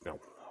 since it's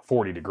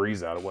 40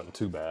 degrees out, it wasn't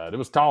too bad. It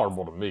was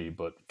tolerable to me,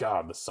 but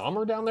God, the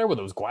summer down there with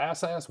those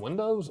glass ass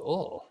windows,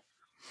 oh.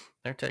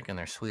 they're taking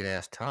their sweet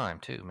ass time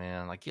too,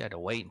 man. Like you had to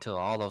wait until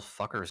all those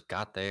fuckers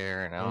got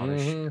there and all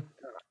this shit.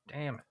 God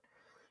damn it,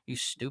 you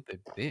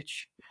stupid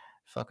bitch!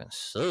 Fucking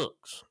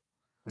sucks.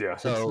 Yeah,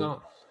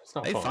 So it's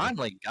not they fun.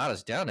 finally got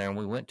us down there, and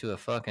we went to a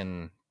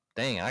fucking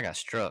thing. And I got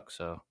struck,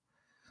 so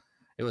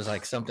it was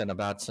like something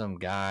about some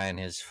guy and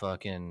his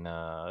fucking.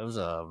 It was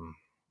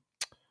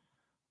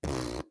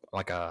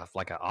like a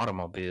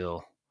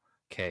automobile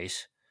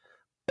case.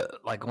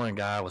 Like one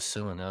guy was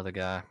suing the other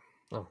guy.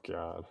 Oh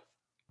God.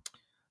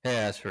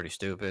 Yeah, it's pretty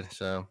stupid.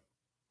 So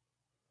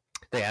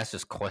they asked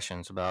us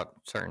questions about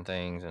certain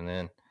things, and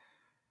then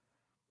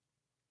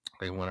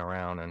they went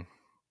around and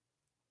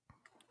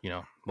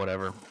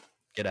whatever,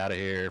 get out of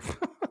here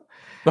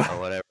or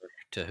whatever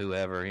to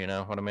whoever, you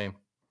know what I mean?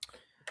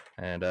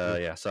 And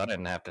yeah, so I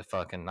didn't have to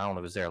fucking. I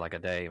only was there like a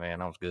day,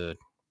 man. I was good.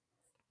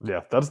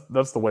 Yeah,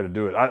 that's the way to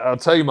do it. I'll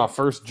tell you my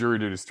first jury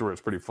duty story.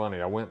 It's pretty funny.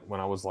 I went when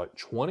I was like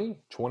 20,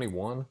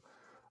 21.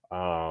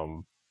 I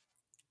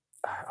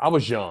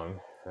was young,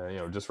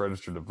 just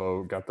registered to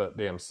vote, got that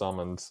damn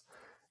summons,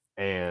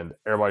 and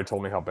everybody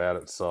told me how bad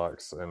it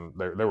sucks, and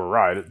they were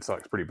right. It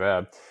sucks pretty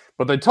bad.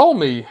 But they told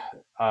me,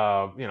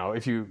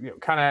 if you,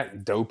 kind of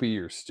act dopey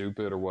or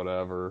stupid or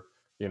whatever,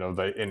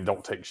 they and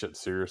don't take shit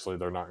seriously,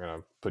 they're not going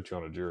to put you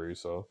on a jury.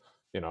 So,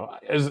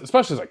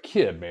 especially as a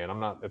kid, man, I'm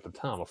not at the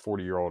time a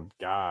 40-year-old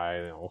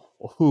guy,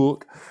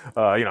 hook,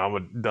 I'm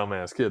a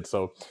dumbass kid.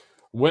 So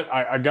when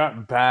I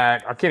got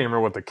back, I can't even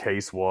remember what the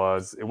case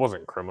was. It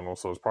wasn't criminal,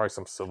 so it was probably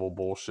some civil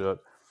bullshit.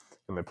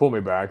 And they pulled me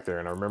back there,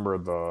 and I remember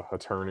the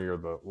attorney or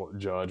the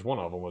judge, one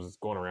of them was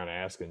going around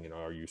asking,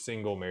 are you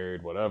single,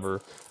 married,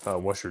 whatever?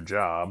 What's your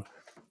job?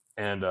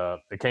 And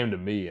it came to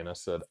me, and I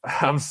said,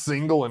 I'm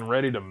single and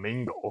ready to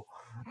mingle.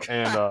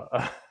 And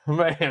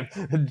man,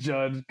 the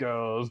judge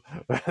goes,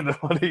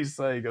 what did he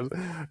say? He goes,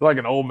 like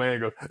an old man,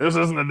 goes, this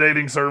isn't a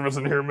dating service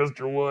in here,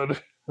 Mr.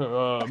 Wood,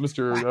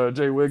 Mr.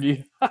 J.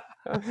 Wiggy.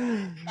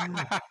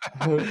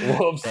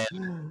 Whoops.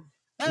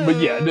 But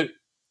yeah, dude,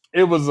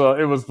 it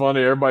was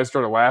funny. Everybody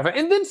started laughing,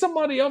 and then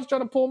somebody else tried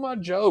to pull my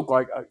joke,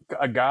 like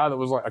a guy that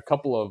was like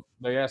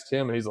they asked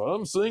him, and he's like,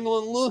 I'm single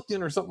and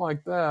looking or something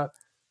like that.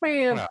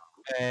 Man. Oh,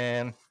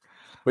 man.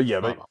 But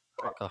yeah,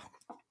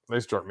 they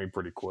struck me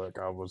pretty quick.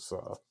 I was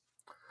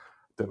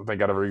didn't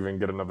think I'd ever even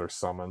get another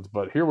summons,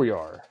 but here we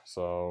are.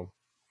 So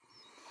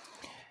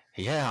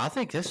yeah, I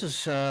think this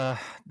is the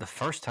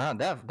first time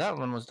that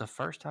one was the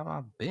first time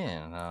I've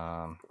been.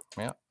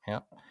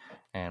 Yep.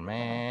 And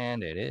man,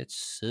 did it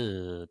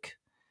suck.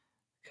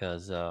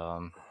 Because I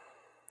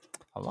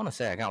want to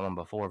say I got one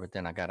before, but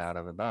then I got out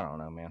of it. But I don't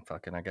know, man.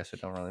 Fucking, I guess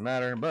it don't really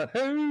matter. But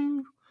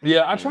who?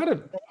 Yeah, I tried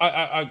to.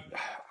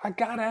 I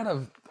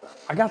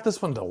got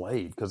this one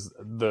delayed because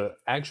the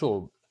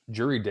actual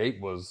jury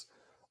date was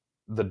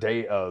the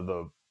day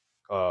the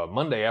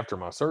Monday after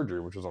my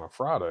surgery, which was on a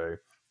Friday,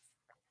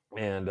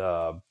 and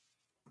I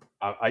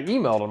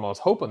emailed them. I was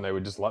hoping they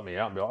would just let me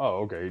out and be like,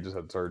 "Oh, okay, he just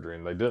had surgery,"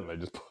 and they didn't. They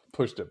just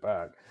pushed it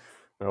back.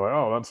 They're like,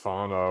 "Oh, that's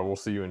fine. We'll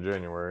see you in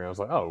January." And I was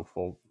like, "Oh,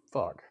 well,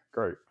 fuck,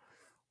 great."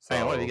 So,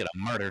 man, what if you get a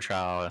murder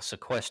trial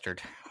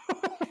sequestered?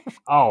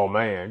 Oh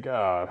man,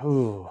 God.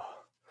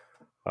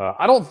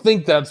 I don't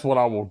think that's what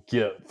I will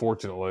get.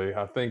 Fortunately,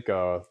 I think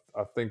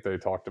they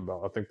talked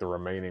about. I think the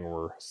remaining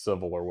were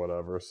civil or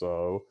whatever.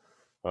 So,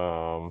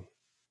 so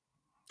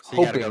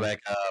you got to go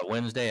back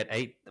Wednesday at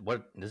 8.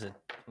 What is it?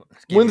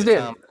 Wednesday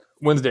at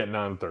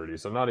 9:30.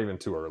 So not even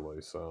too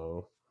early.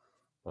 So,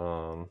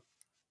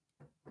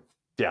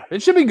 yeah,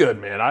 it should be good,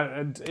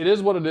 man. It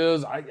is what it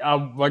is. I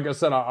like I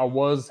said, I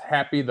was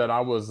happy that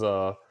I was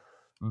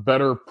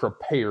better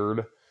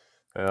prepared.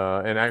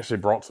 And actually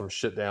brought some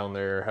shit down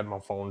there, had my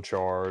phone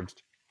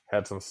charged,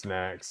 had some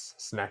snacks,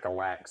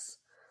 snack-a-lacks,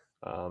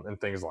 and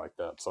things like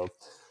that. So,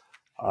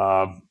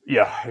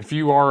 yeah, if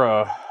you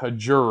are a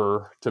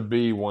juror to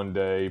be one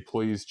day,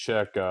 please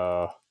check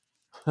your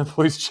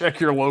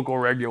local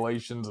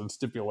regulations and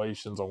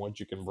stipulations on what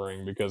you can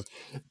bring, because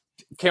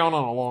count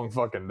on a long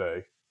fucking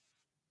day.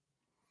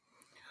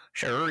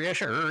 Sure.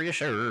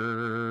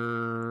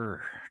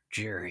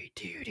 Jury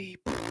duty.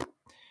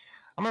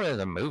 I remember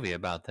there's a movie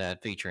about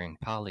that featuring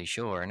Pauly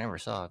Shore. I never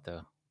saw it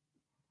though.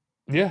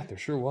 Yeah, there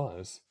sure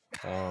was.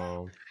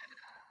 Oh,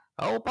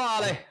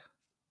 Pauly.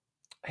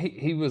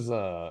 He was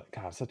God,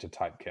 such a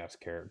typecast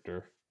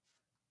character.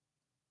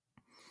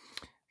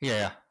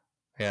 Yeah.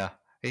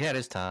 He had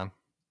his time,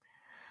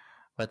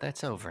 but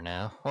that's over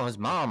now. Well, his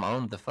mom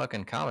owned the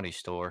fucking Comedy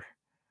Store.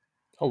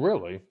 Oh,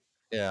 really?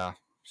 Yeah,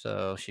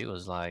 So she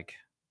was like,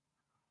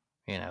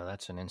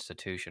 that's an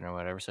institution or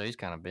whatever. So he's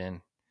kind of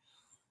been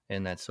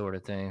in that sort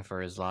of thing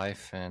for his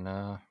life, and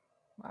I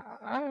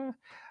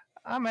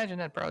imagine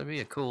that'd probably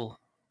be a cool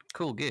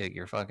gig.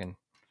 Your fucking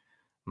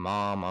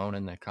mom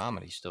owning the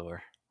comedy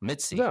store,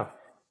 Mitzi Shore.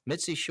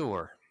 Mitzi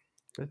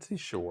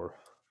Shore.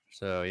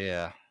 So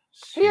yeah,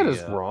 He had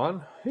his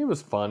run. He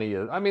was funny.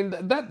 I mean,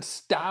 that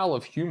style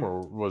of humor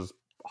was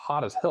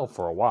hot as hell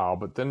for a while,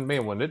 but then,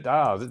 man, when it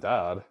dies, it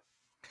died.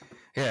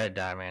 Yeah, it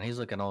died, man. He's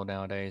looking old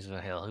nowadays.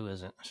 Hell, who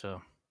isn't?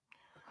 So,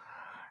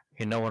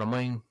 you know what I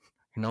mean?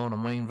 You know what I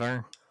mean,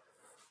 Vern?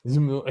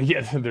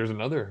 Yeah, there's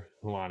another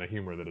line of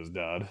humor that has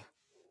died.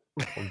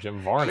 From Jim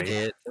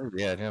Varney.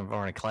 Yeah, Jim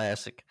Varney,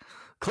 classic.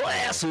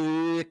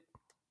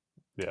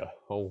 Yeah,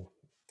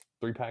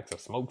 3 packs of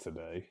smokes a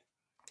day.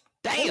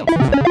 Damn.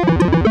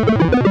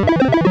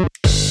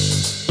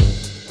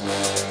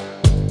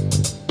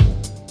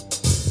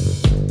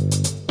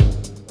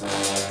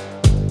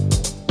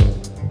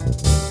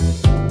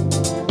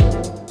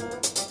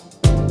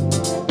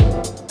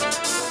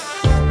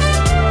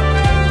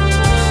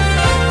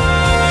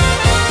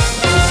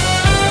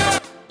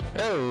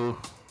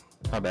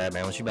 My bad,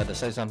 man. Was you about to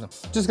say something?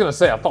 Just gonna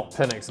say, I thought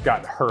Penix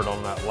got hurt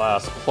on that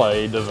last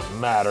play. Doesn't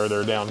matter.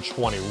 They're down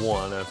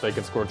 21. And if they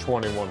can score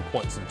 21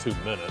 points in 2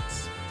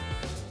 minutes,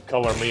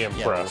 color me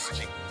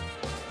impressed.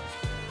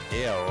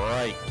 Yeah,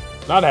 right.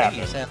 Not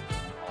happening. He's had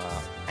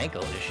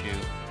ankle issue.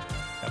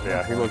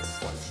 Yeah, he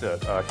looks like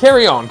shit.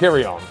 Carry on. Well, a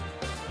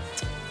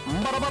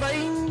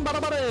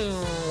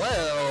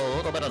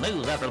little bit of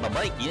news after the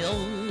break, Did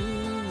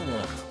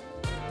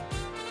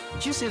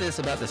you see this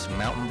about this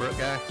Mountain Brook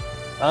guy?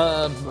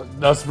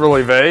 That's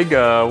really vague.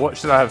 What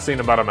should I have seen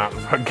about a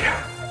Mountain Brook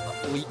guy?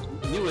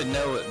 You would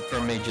know it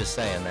from me just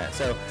saying that.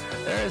 So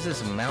there is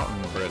this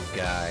Mountain Brook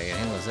guy, and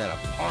he was at a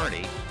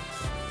party,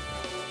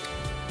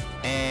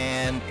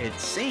 and it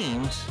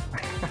seems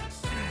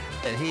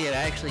that he had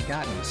actually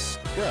gotten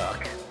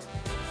stuck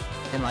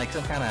in like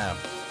some kind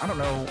of, I don't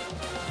know,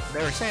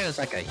 they were saying it's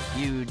like a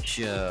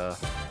huge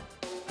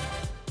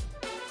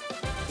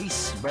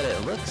piece, but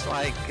it looks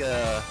like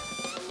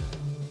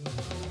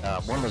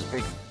one of those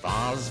big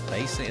vase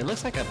basins. It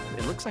looks like a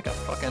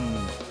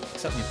fucking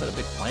something you put a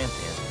big plant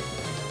in.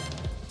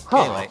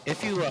 Huh. Anyway,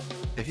 if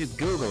you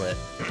Google it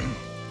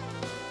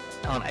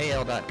on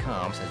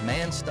AL.com, it says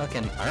man stuck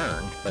in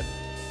urn, but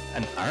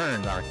an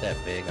urn aren't that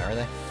big, are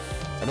they?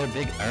 Are there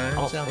big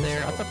urns out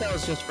there? So. I thought that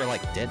was just for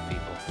like dead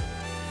people.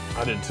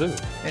 I did too.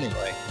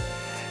 Anyway,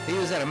 he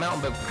was at a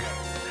Mountain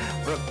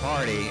Brook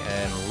party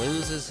and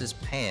loses his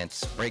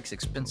pants, breaks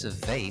expensive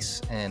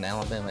vase and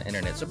Alabama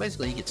internet. So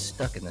basically he gets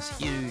stuck in this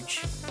huge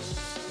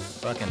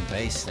fucking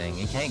vase thing.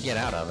 He can't get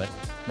out of it.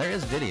 There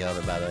is video of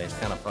it, by the way. It's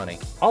kind of funny.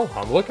 Oh,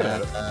 I'm looking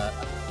at it.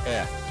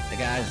 Yeah. The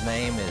guy's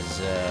name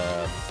is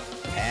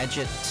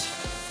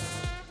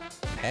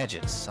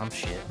Paget, some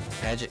shit.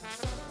 Paget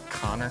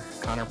Connor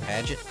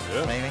Paget,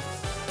 maybe.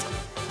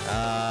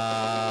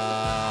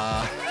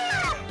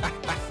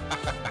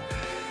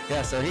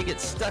 Yeah, so he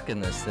gets stuck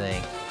in this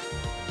thing,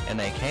 and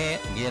they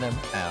can't get him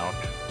out.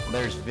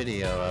 There's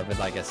video of it,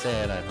 like I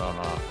said,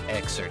 on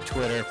X or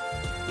Twitter.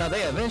 Now,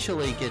 they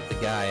eventually get the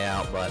guy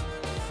out, but,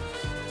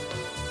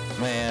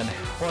 man,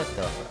 what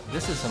the...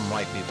 This is some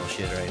white people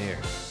shit right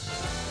here.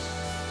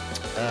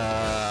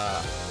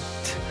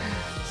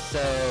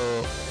 So,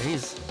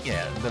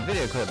 the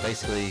video clip,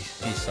 basically,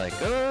 he's like,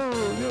 oh,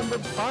 the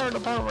fire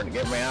department to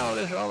get me out of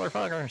this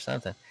motherfucker or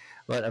something.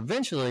 But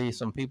eventually,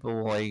 some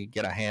people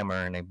get a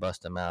hammer and they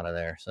bust him out of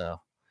there.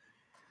 So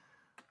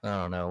I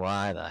don't know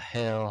why the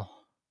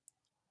hell.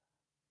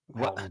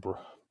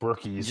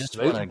 Brookies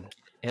just want to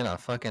in a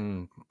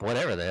fucking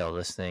whatever the hell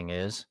this thing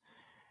is,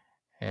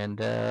 and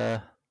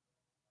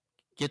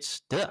get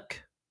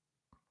stuck.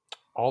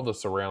 All the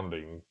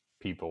surrounding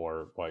people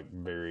are like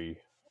very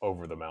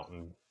over the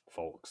mountain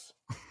folks.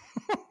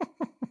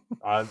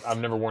 I've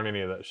never worn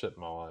any of that shit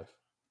in my life.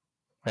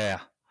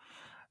 Yeah.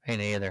 Me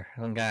neither.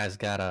 One guy's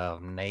got a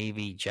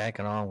navy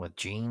jacket on with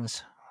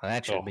jeans.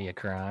 That should be a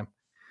crime.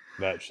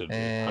 That should be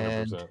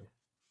 100%.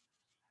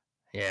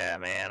 Yeah,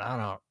 man.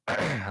 I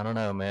don't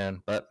know,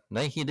 man. But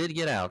he did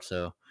get out,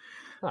 so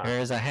there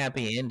is a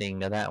happy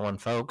ending to that one,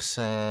 folks.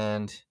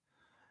 And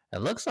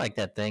it looks like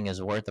that thing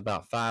is worth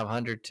about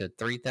 $500 to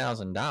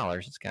 $3,000.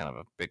 It's kind of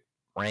a big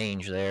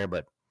range there,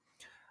 but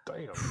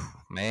damn,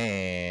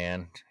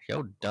 man,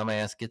 your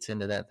dumbass gets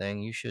into that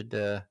thing. You should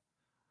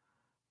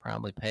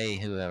probably pay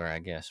whoever, I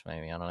guess,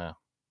 maybe. I don't know.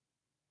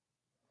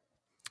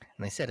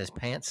 And they said his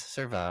pants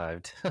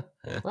survived.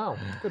 Wow,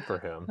 good for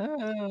him.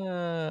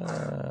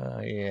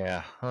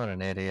 Yeah, what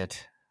an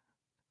idiot.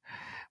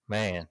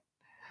 Man.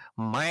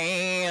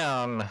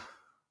 I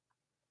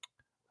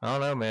don't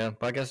know, man.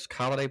 But I guess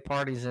holiday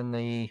parties in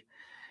the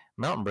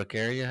Mountain Brook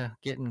area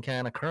getting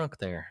kind of crunk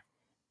there.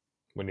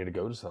 We need to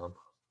go to some.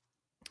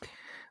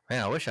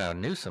 Man, I wish I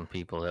knew some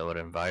people that would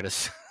invite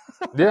us.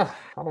 Yeah,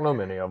 I don't know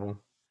many of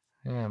them.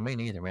 Yeah, me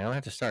neither, man. I'll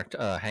have to start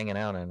hanging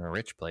out in the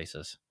rich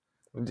places.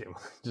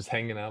 Just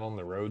hanging out on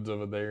the roads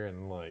over there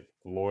and like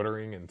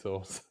loitering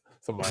until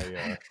somebody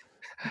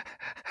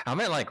I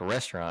meant like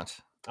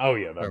restaurants Oh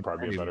yeah, or that'd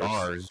probably be a better.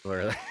 bars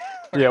where.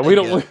 Yeah, where we they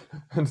don't go. look,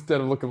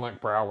 instead of looking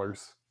like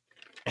prowlers.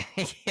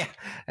 Yeah,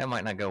 that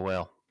might not go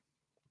well.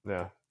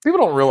 Yeah. People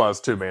don't realize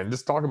too, man.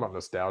 Just talking about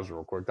nostalgia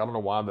real quick. I don't know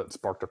why that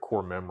sparked a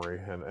core memory,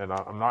 and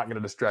I'm not going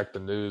to distract the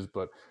news,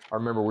 but I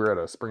remember we were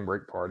at a spring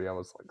break party. I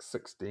was like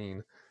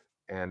 16,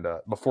 and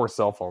before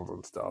cell phones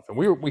and stuff, and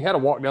we had to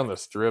walk down the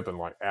strip and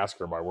like ask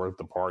everybody where's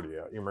the party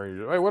at. You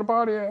remember? Hey, where the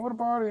party at? Where the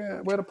party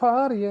at? Where the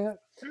party at?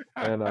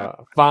 And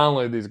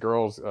finally, these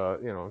girls,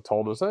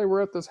 told us, "Hey,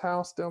 we're at this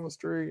house down the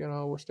street.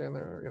 We're staying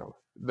there."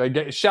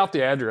 They shout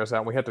the address out.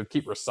 And we had to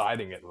keep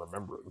reciting it and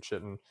remember it and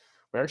shit. And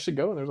we actually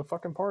go and there's a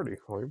fucking party.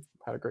 We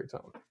had a great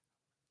time.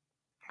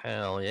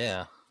 Hell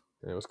yeah.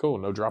 And it was cool.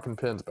 No dropping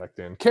pins back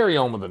then. Carry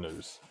on with the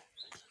news.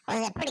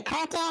 Was it pretty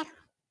crunky?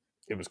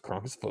 It was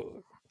crunk as fuck.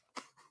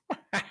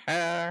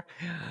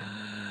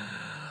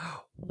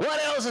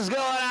 What else is going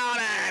on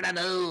in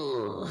the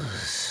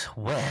news?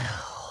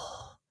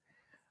 Well,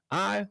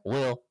 I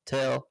will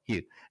tell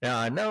you. Now,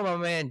 I know my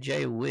man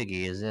Jay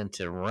Wiggy is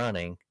into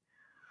running.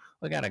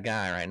 We got a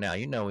guy right now.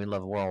 We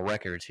love world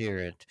records here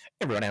at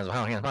Everyone Has a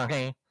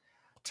Podcast.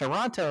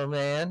 Toronto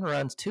man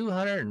runs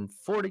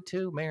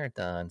 242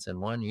 marathons in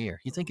 1 year.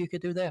 You think you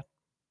could do that?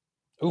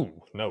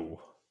 Ooh,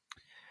 no.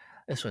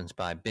 This one's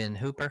by Ben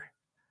Hooper.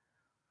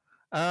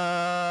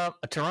 A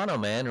Toronto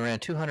man ran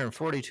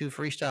 242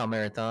 freestyle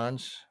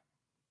marathons,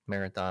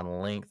 marathon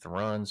length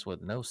runs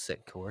with no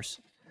sit course.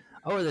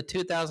 Over the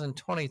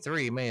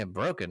 2023 may have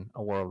broken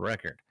a world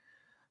record.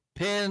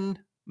 Ben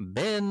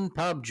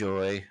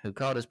Pubjoy, who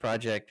called his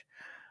project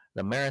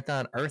the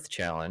Marathon Earth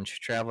Challenge,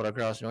 traveled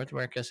across North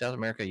America, South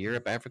America,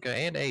 Europe, Africa,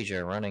 and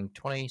Asia, running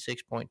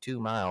 26.2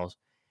 miles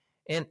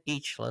in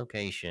each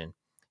location.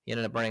 He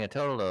ended up running a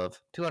total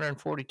of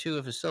 242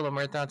 of his solo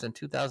marathons in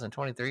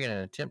 2023 in an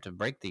attempt to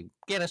break the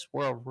Guinness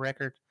World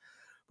Record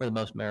for the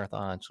most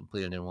marathons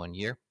completed in 1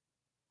 year.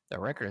 The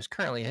record is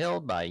currently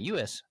held by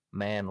U.S.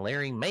 man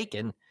Larry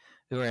Macon,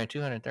 who ran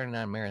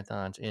 239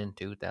 marathons in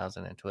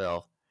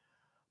 2012.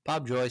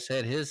 Bob Joy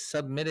said he has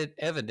submitted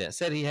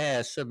evidence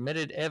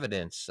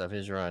of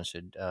his runs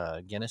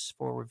to Guinness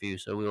for review,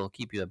 so we will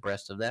keep you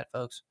abreast of that,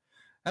 folks.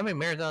 How many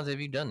marathons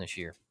have you done this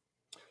year?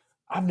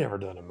 I've never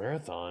done a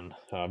marathon.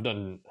 I've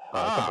done a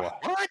couple of...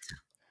 What?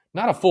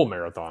 Not a full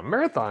marathon.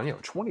 Marathon,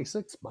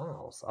 26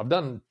 miles. I've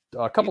done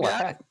a couple of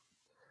half...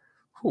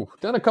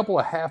 done a couple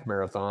of half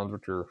marathons,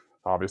 which are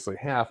obviously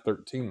half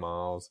 13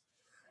 miles.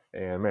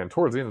 And man,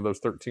 towards the end of those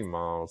 13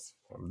 miles,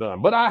 I'm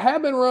done. But I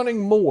have been running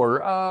more.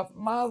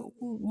 My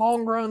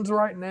long runs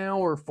right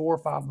now are 4 or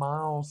 5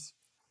 miles.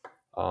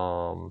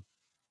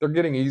 They're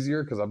getting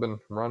easier because I've been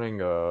running.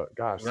 Run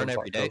since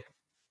every day.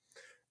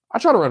 I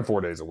try to run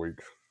 4 days a week.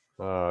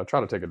 Try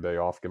to take a day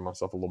off, give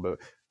myself a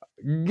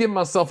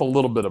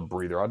little bit of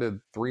breather. I did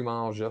 3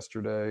 miles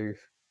yesterday,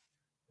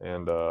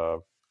 and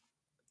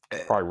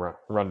probably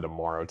run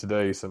tomorrow.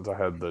 Today, since I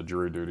had the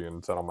jury duty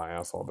and sat on my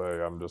ass all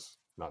day, I'm just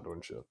not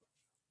doing shit.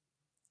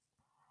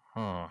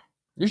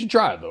 You should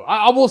try it though.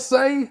 I will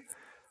say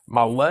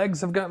my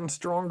legs have gotten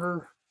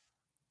stronger.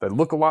 They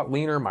look a lot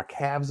leaner. My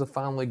calves have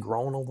finally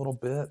grown a little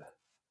bit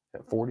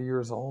at 40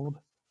 years old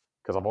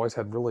because I've always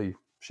had really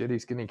shitty,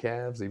 skinny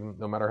calves, even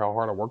no matter how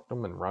hard I worked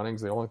them. And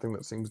running's the only thing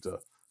that seems to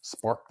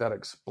spark that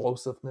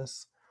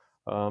explosiveness.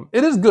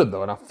 It is good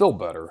though, and I feel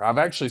better. I've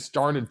actually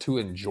started to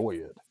enjoy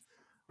it,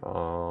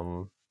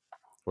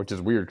 which is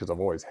weird because I've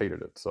always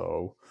hated it.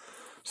 So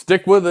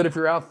stick with it if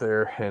you're out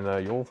there,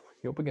 and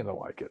you'll begin to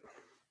like it.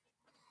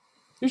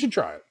 You should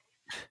try it.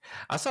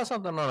 I saw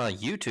something on a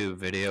YouTube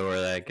video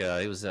where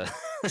it was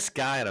this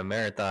guy at a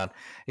marathon.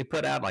 He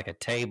put out like a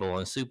table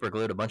and super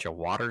glued a bunch of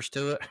waters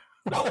to it.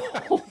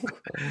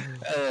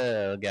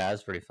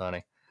 That's pretty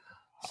funny.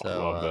 So, I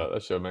love that.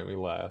 That show made me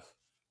laugh.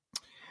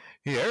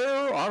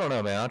 Yeah, I don't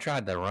know, man. I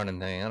tried the running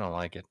thing. I don't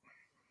like it.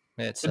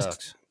 It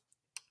sucks.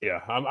 Yeah,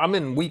 I'm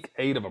in week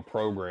 8 of a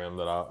program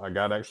that I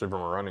got actually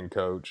from a running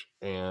coach,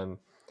 and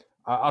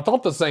I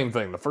thought the same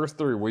thing. The first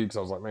 3 weeks, I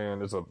was like,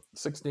 man, it's a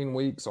 16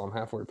 weeks, so I'm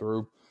halfway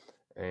through.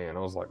 And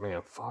I was like,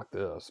 man, fuck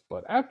this.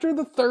 But after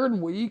the 3rd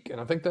week, and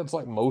I think that's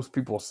like most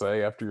people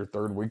say after your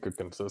 3rd week of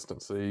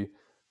consistency,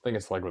 I think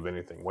it's like with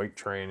anything, weight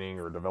training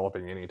or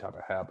developing any type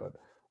of habit,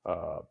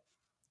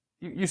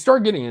 you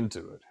start getting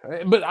into it.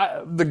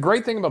 But the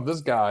great thing about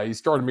this guy, he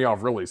started me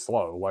off really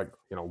slow. Like,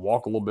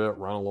 walk a little bit,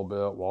 run a little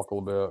bit, walk a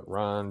little bit,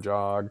 run,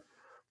 jog.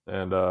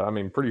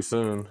 And pretty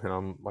soon,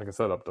 like I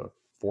said, up to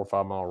 4 or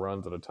 5 mile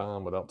runs at a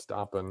time without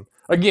stopping.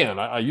 Again,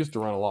 I used to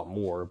run a lot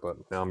more, but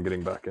now I'm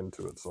getting back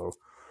into it. So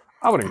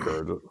I would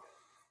encourage it.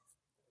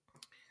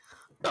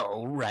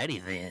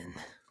 Alrighty then.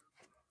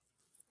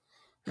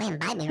 Me and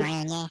Bobby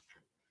ran, yeah.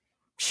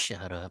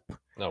 Shut up.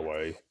 No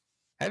way.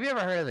 Have you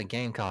ever heard of the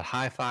game called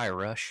Hi-Fi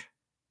Rush?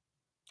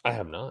 I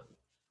have not.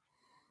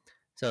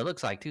 So it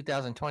looks like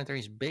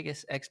 2023's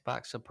biggest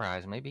Xbox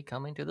surprise may be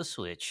coming to the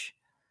Switch.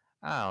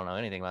 I don't know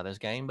anything about this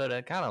game, but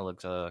it kind of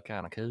looks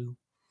kind of cool.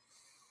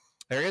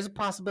 There is a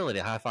possibility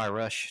Hi-Fi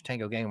Rush,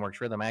 Tango Gameworks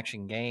rhythm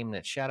action game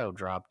that shadow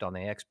dropped on the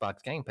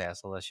Xbox Game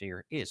Pass last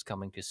year, is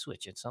coming to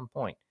Switch at some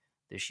point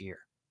this year.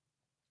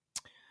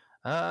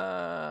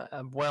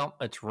 Well,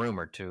 it's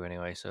rumored to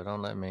anyway, so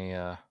don't let me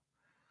get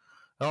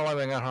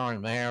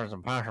hard. There's a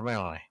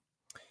possibility.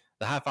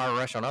 The Hi-Fi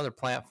rush on other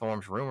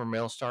platforms, rumor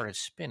mill started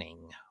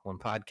spinning when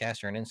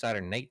podcaster and insider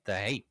Nate the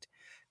Hate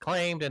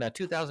claimed in a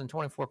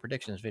 2024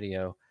 predictions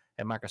video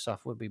that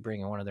Microsoft would be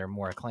bringing one of their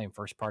more acclaimed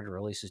first-party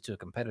releases to a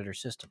competitor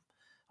system.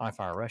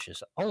 Hi-Fi Rush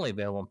is only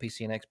available on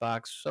PC and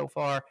Xbox so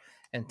far,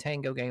 and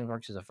Tango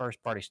Gameworks is a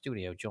first-party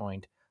studio that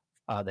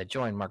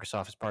joined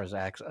Microsoft as part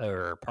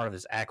of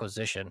this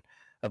acquisition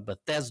of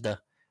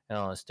Bethesda and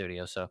all the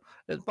studio. So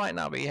this might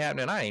not be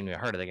happening. I ain't even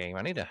heard of the game.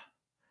 I need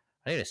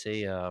to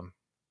see if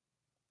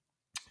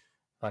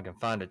I can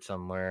find it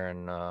somewhere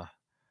and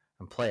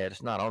play it.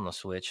 It's not on the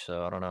Switch,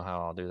 so I don't know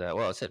how I'll do that.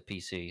 Well, it's at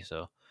PC,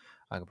 so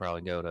I could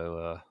probably go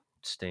to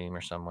Steam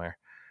or somewhere.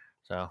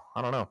 So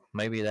I don't know.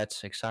 Maybe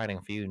that's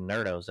exciting for you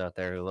nerdos out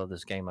there who love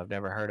this game I've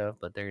never heard of.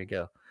 But there you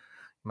go.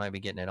 You might be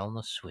getting it on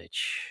the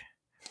Switch.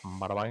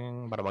 Bada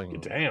bang, bada bang.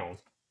 Get down.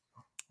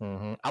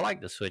 Mm-hmm. I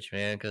like the Switch,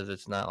 man, because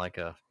it's not like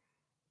I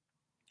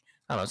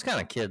don't know. It's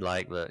kind of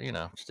kid-like, but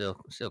still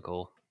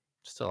cool.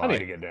 I need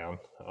to get down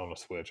on the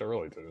Switch. I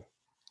really do.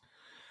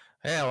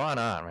 Yeah, why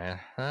not, man?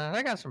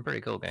 They got some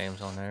pretty cool games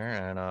on there,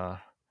 and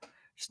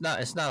it's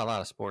not a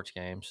lot of sports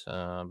games,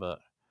 but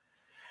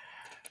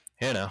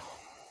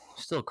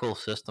still a cool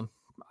system.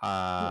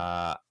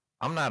 I'm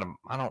not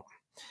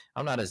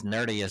as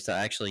nerdy as to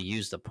actually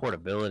use the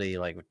portability,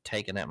 like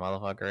taking that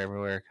motherfucker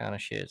everywhere kind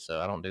of shit. So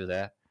I don't do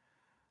that.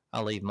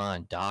 I'll leave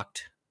mine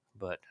docked,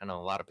 but I know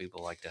a lot of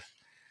people like to.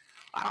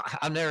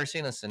 I've never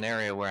seen a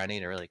scenario where I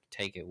need to really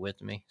take it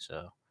with me.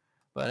 So,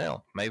 but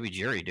hell, maybe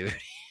jury duty.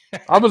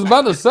 I was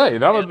about to say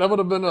that would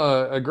have been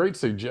a great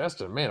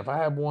suggestion, man. If I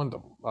had one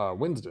to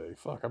Wednesday,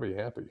 fuck, I'd be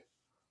happy.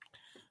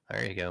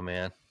 There you go,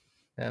 man.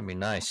 That'd be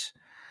nice.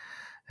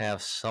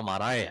 Have some of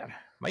that.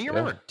 Man, you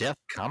remember Def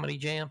Comedy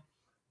Jam?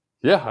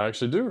 Yeah, I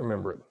actually do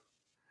remember it.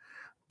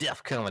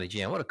 Def Comedy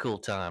Jam. What a cool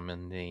time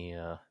in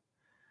the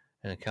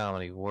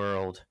comedy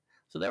world.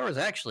 So there was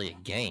actually a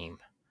game,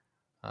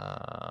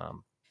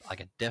 like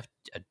a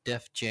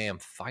Def Jam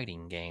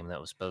fighting game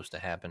that was supposed to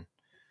happen,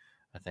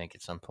 I think,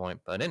 at some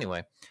point. But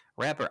anyway,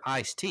 rapper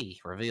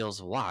Ice-T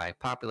reveals why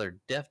popular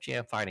Def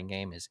Jam fighting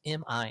game is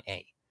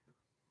MIA.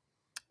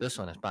 This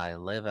one is by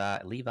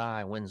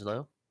Levi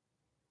Winslow.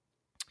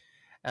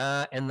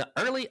 In the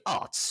early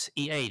aughts,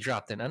 EA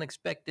dropped an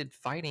unexpected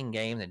fighting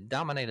game that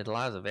dominated the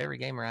lives of every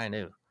gamer I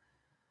knew.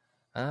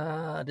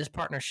 This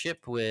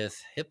partnership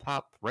with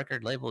hip-hop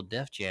record label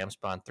Def Jam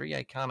spawned 3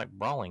 iconic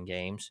brawling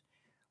games,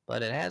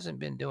 but it hasn't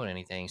been doing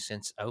anything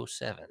since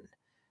 2007.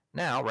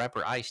 Now,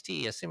 rapper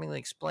Ice-T has seemingly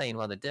explained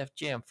why the Def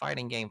Jam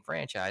fighting game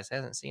franchise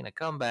hasn't seen a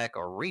comeback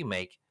or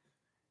remake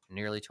in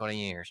nearly 20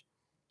 years.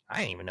 I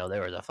didn't even know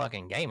there was a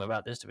fucking game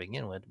about this to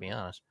begin with, to be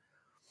honest.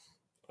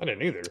 I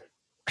didn't either.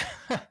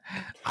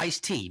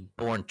 Ice-T,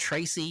 born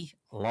Tracy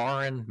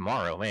Lauren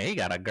Morrow. Man, he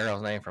got a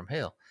girl's name from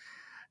hell.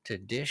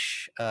 Took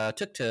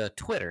to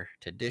Twitter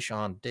to dish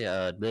on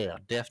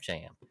Def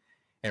Jam.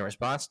 In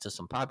response to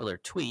some popular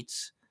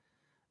tweets,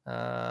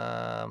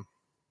 I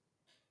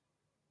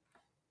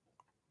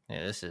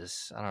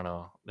don't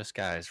know, this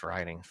guy's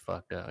writing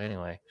fucked up.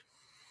 Anyway,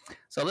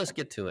 so let's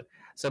get to it.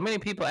 So many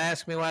people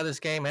ask me why this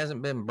game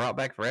hasn't been brought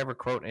back forever,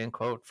 quote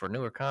unquote, for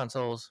newer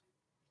consoles.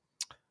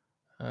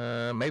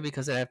 Maybe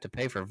because they have to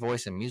pay for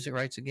voice and music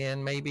rights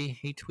again, maybe,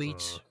 he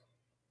tweets.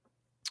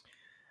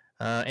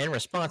 In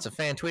response, a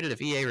fan tweeted,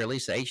 if EA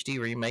released a HD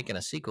remake and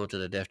a sequel to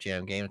the Def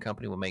Jam game, the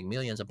company would make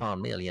millions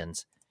upon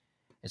millions.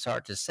 It's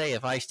hard to say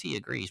if Ice-T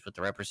agrees, but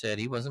the rapper said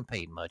he wasn't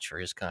paid much for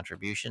his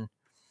contribution.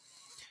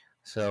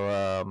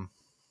 So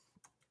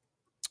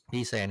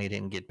he's saying he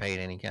didn't get paid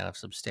any kind of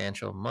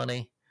substantial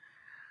money.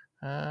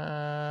 So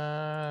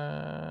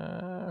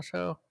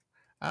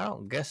I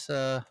don't guess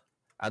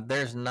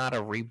there's not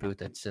a reboot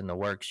that's in the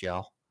works,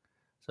 y'all.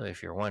 So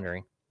if you're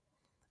wondering,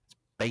 it's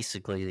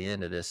basically the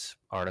end of this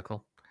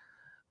article.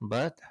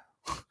 But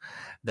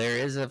there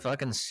is a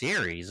fucking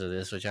series of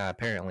this, which I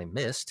apparently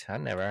missed. I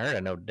never heard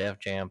of no Def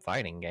Jam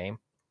fighting game.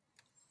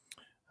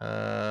 Def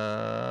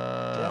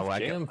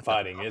Jam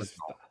fighting is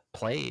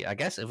play. I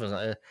guess it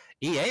was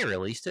EA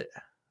released it.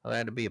 Well, it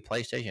had to be a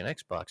PlayStation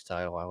Xbox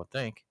title, I would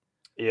think.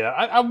 Yeah,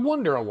 I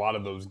wonder a lot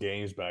of those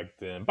games back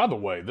then. By the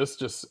way,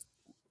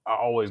 I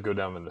always go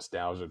down the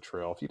nostalgia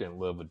trail. If you didn't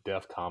live with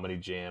Def Comedy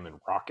Jam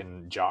and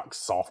Rockin' Jock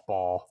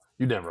Softball,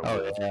 you never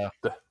lived. Yeah.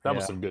 That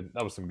was some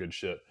good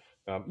shit.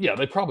 Yeah,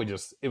 they probably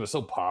it was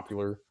so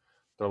popular.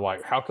 They're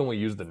like, how can we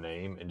use the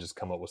name and just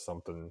come up with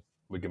something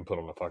we can put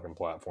on a fucking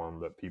platform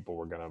that people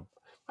were going to...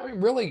 I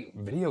mean, really,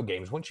 video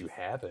games, once you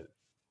have it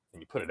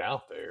and you put it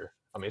out there,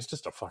 I mean, it's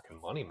just a fucking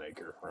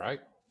moneymaker,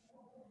 right?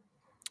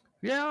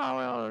 Yeah,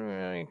 well,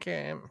 it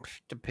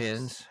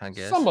depends, I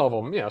guess. Some of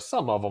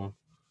them,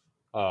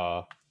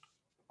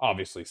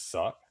 obviously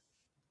suck.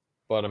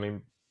 But, I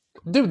mean,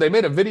 dude, they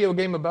made a video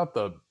game about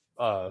the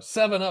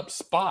 7-Up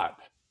spot,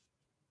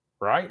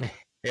 right?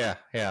 Yeah,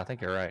 I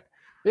think you're right.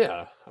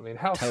 Yeah, I mean,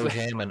 how... Toe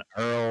Jam and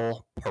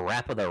Earl,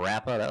 Parappa the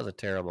Rappa, that was a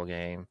terrible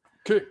game.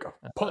 Kick,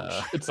 punch,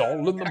 it's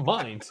all in the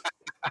mind.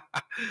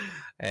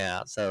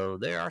 Yeah, so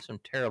there are some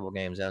terrible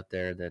games out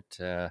there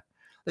that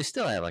they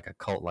still have like a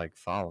cult like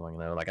following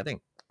though. Like I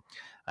think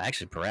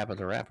actually Parappa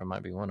the Rapper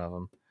might be one of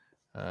them.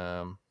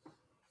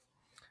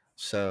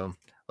 So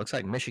looks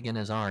like Michigan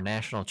is our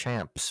national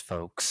champs,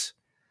 folks.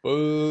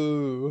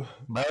 Boo.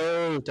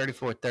 Boo,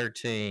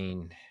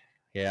 34-13.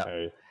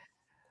 Yeah.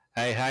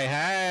 Hey,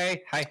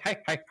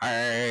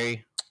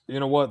 Hey. you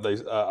know what?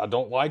 I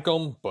don't like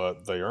them,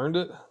 but they earned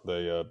it.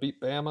 They beat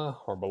Bama,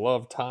 our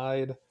beloved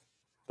Tide.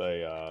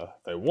 They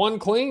won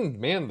clean,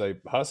 man. The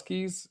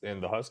Huskies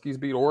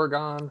beat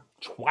Oregon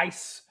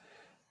twice.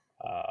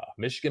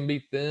 Michigan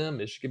beat them.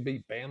 Michigan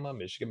beat Bama.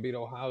 Michigan beat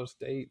Ohio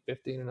State.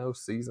 15-0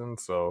 season.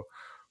 So,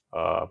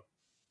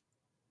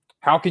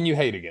 how can you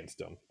hate against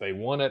them? They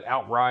won it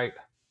outright.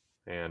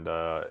 And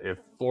if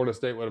Florida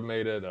State would have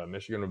made it,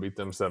 Michigan would beat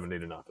them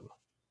 70-0.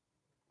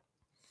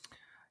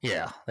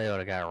 Yeah, they would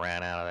have got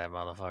ran out of that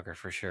motherfucker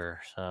for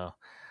sure. So,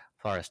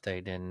 Florida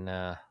State didn't.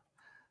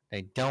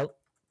 They don't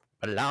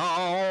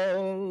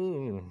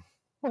belong.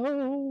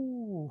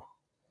 Whoa.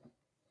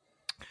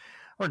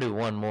 We'll do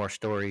one more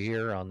story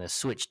here on this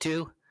Switch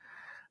 2.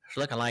 It's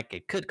looking like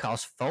it could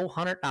cost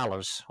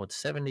 $400 with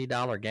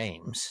 $70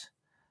 games,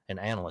 an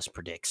analyst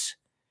predicts.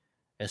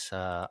 This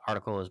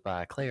article is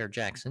by Claire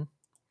Jackson.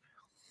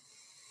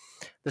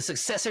 The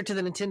successor to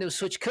the Nintendo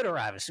Switch could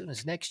arrive as soon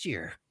as next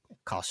year. It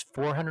costs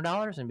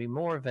 $400 and be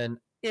more of an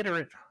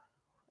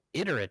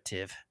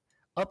iterative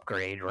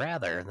upgrade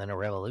rather than a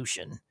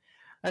revolution.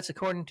 That's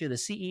according to the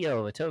CEO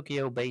of a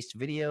Tokyo-based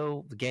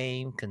video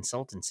game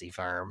consultancy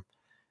firm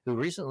who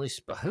recently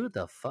who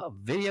the fuck?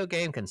 Video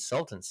game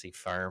consultancy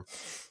firm?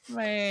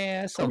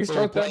 Man, Can we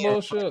start that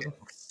bullshit?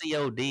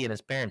 COD in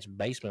his parents'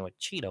 basement with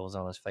Cheetos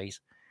on his face.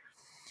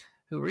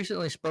 Who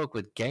recently spoke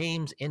with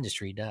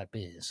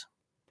GamesIndustry.biz.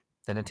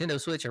 The Nintendo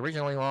Switch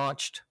originally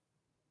launched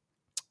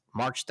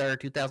March 3rd,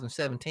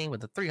 2017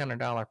 with a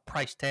 $300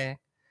 price tag.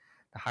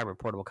 The hybrid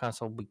portable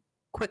console will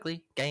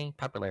quickly gain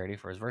popularity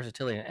for its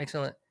versatility and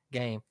excellent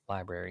game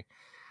library.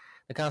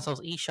 The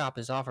console's eShop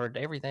has offered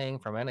everything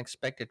from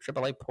unexpected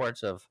AAA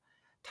ports of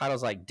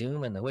titles like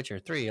Doom and The Witcher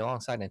 3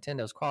 alongside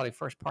Nintendo's quality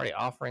first-party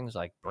offerings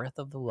like Breath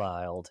of the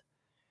Wild.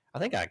 I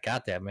think I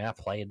got that, man. I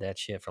played that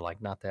shit for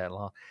like not that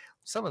long.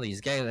 Some of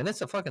these games, and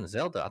it's a fucking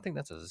Zelda. I think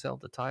that's a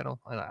Zelda title.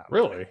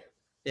 Really?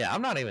 Yeah,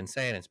 I'm not even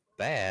saying it's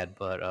bad,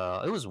 but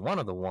it was one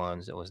of the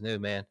ones that was new,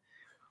 man.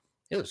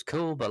 It was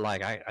cool, but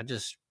like I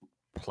just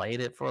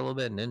played it for a little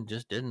bit and then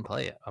just didn't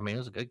play it. I mean, it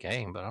was a good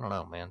game, but I don't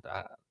know, man.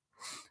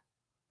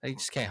 They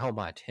just can't hold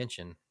my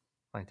attention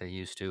like they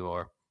used to,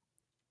 or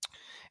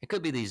it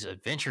could be these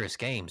adventurous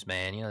games,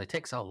 man. You know, they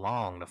take so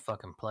long to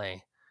fucking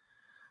play,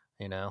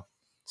 you know?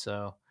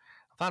 So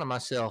I'm finding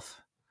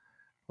myself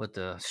with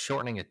the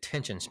shortening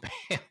attention span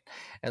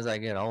as I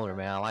get older,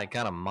 man. I like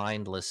kind of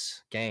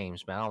mindless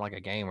games, man. I don't like a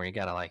game where you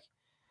got to like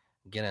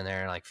get in there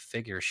and like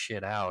figure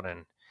shit out.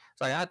 And it's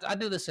like, I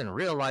do this in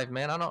real life,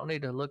 man. I don't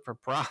need to look for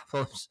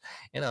problems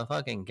in a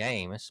fucking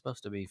game. It's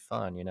supposed to be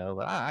fun, you know,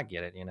 but I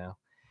get it, you know.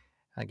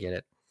 I get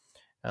it.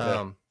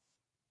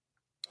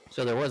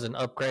 So there was an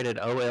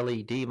upgraded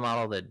OLED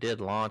model that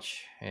did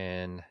launch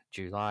in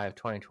July of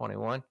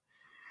 2021.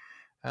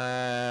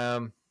 I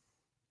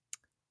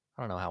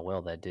don't know how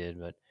well that did,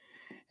 but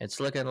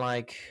it's looking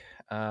like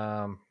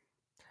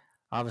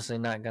obviously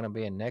not going to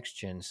be a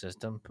next-gen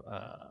system,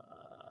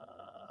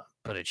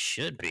 but it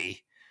should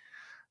be.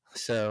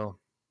 So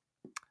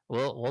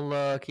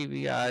we'll keep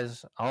you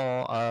guys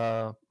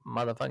all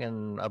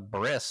motherfucking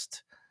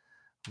abreast.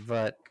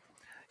 But,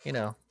 you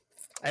know,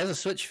 as a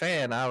Switch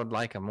fan, I would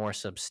like a more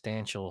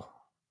substantial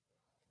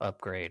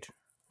upgrade,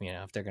 you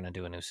know, if they're going to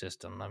do a new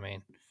system. I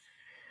mean,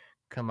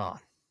 come on.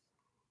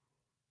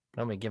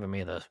 Don't be giving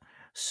me the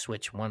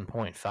Switch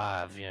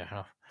 1.5, you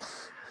know.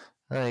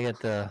 Let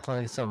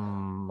get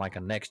some, like a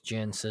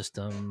next-gen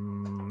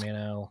system, you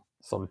know.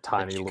 Some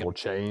tiny little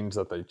chains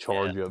that they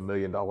charge you $1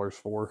 million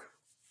for.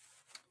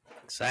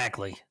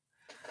 Exactly,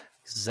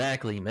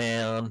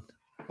 man.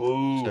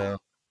 Ooh. So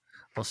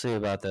we'll see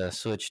about the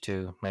Switch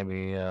 2.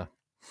 Maybe I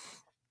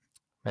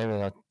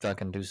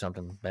can do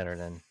something better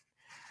than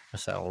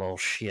just that little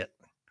shit.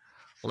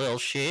 What?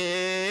 Let's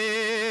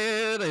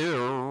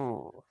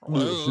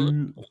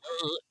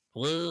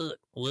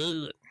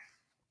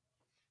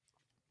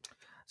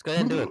go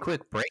ahead and do a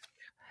quick break,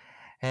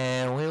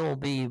 and we will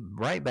be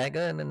right back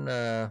in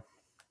and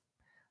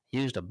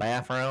use the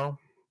bathroom,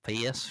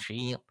 piss,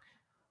 shit,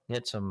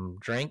 get some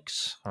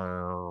drinks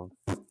or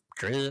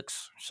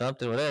drugs,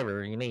 something,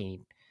 whatever you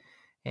need.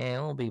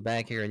 And we'll be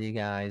back here with you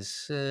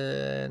guys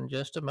in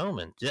just a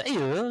moment.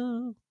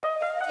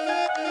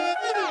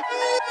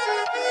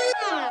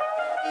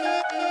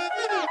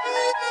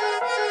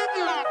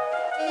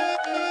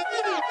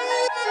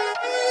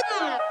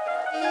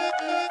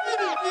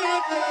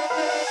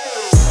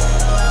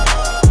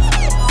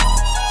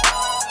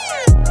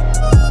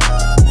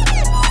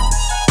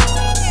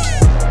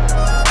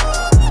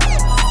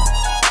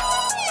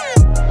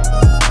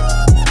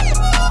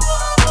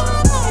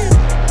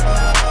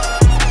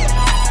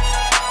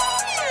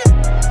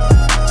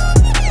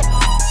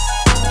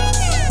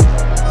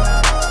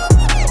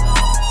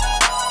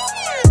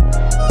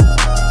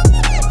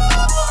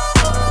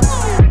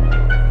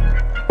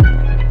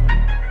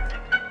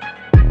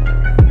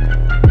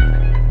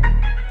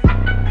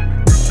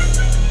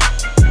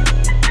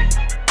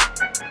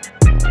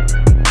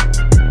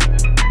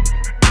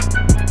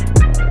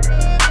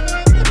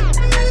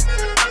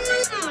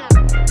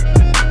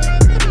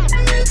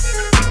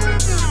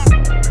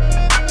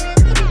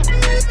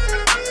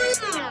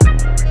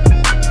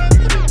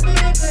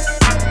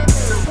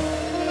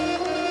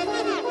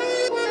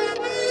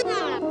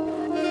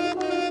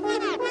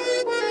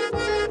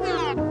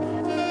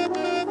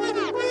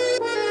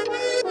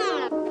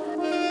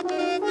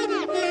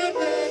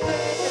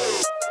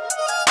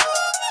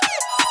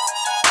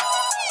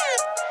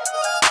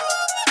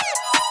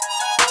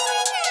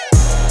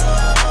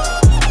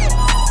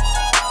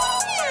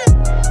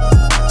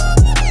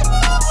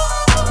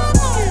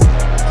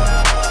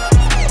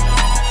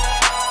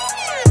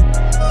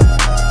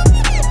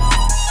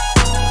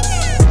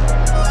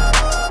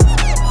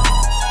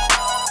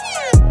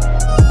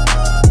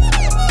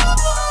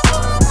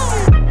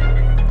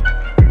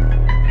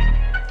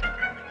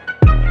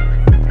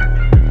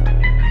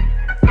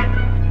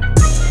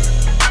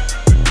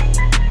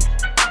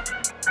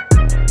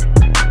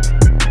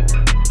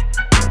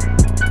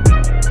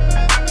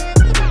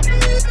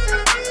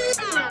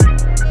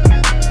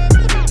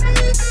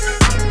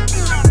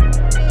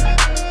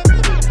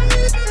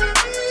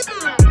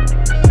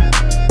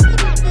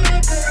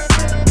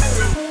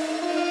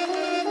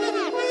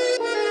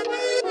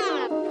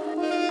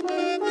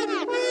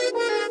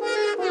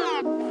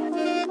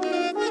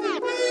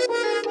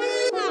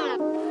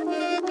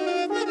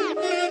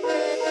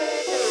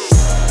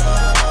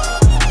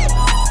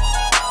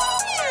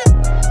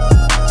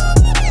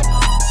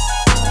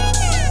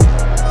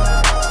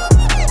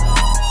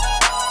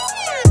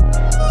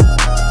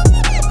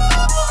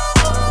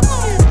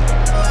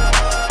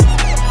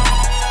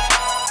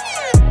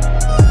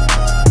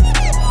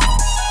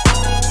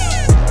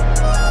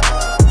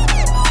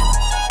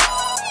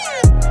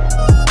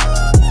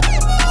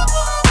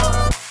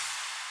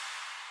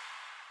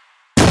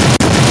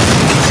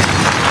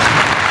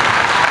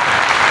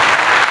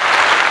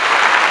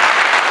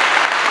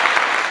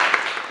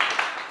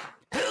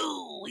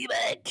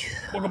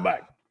 Welcome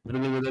back.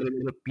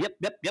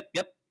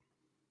 Yep.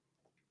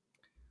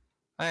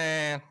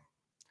 Man,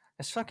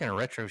 it's fucking a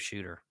retro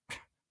shooter.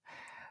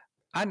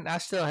 I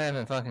still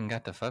haven't fucking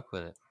got to fuck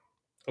with it.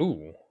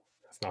 Ooh,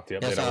 that's not the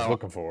update I was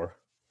looking for.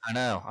 I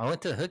know. I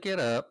went to hook it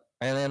up,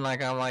 and then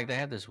they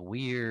had this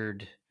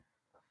weird.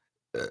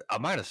 I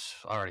might have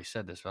already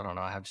said this, but I don't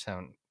know. I just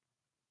haven't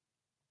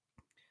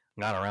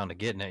got around to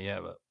getting it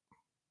yet. But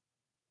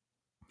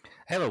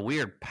I have a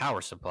weird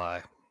power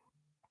supply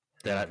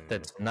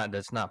that's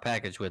not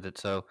packaged with it,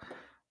 so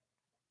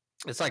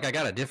it's like I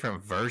got a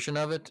different version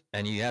of it,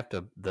 and you have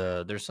to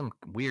there's some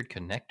weird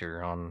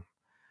connector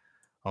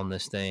on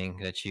this thing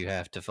that you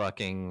have to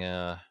fucking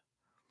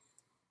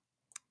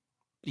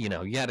you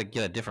got to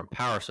get a different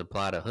power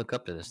supply to hook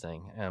up to this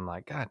thing. And I'm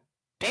like, God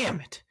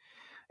damn it,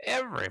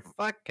 every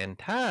fucking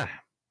time.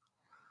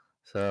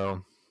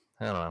 So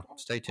I don't know.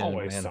 Stay tuned,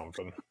 Always man.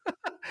 something.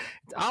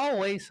 It's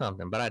always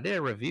something. But I did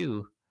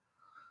review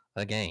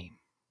a game.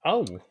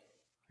 Oh,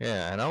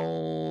 yeah, an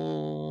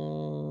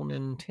old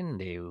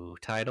Nintendo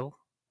title.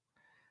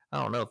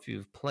 I don't know if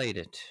you've played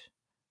it.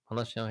 Well,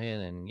 let's go ahead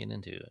and get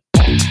into it.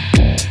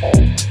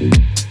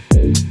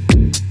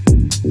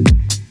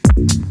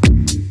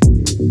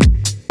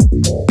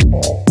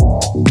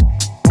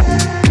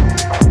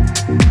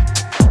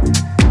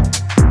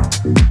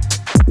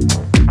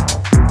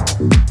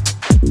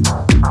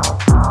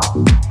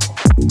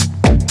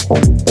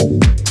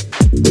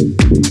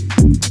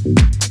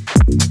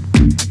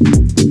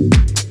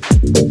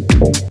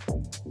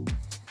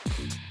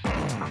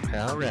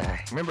 All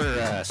right.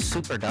 Remember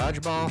Super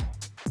Dodgeball?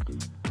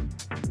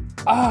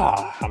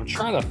 I'm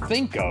trying to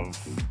think of.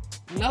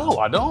 No,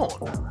 I don't.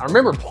 I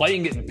remember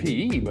playing it in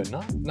PE, but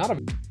not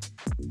a.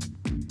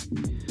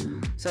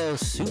 So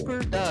Super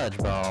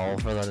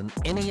Dodgeball for the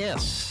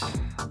NES,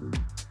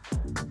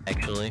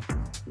 actually.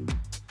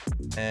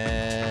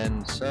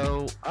 And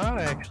so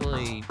I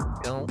actually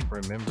don't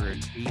remember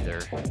it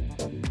either.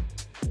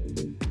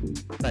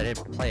 But I did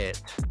play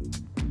it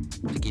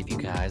to give you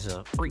guys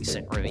a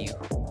recent review.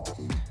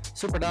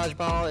 Super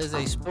Dodgeball is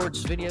a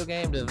sports video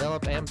game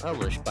developed and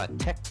published by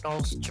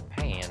Technos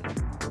Japan.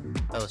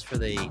 It was for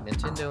the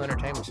Nintendo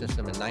Entertainment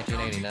System in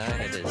 1989.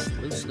 It is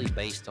loosely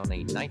based on the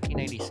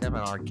 1987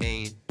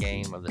 arcade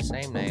game of the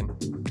same name,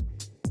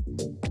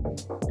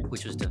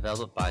 which was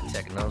developed by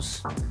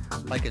Technos.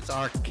 Like its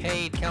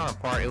arcade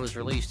counterpart, it was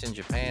released in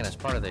Japan as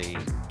part of the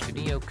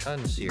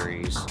Kunio-kun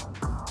series.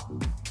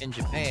 In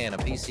Japan, a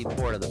PC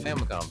port of the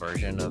Famicom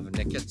version of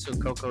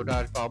Neketsu Koko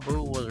Dodgeball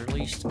Boo was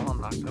released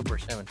on October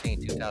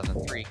 17,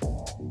 2003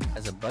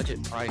 as a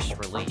budget price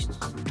release.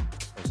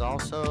 It was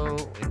also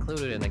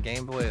included in the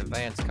Game Boy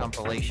Advance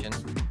compilation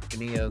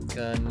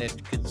Kunio-kun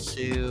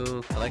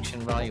Neketsu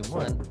Collection Volume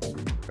 1,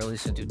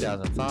 released in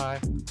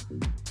 2005.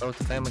 Both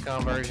the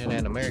Famicom version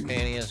and American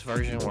NES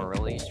version were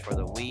released for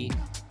the Wii,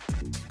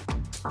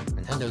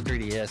 Nintendo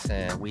 3DS,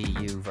 and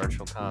Wii U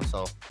Virtual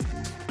Console.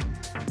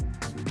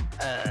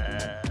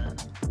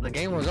 The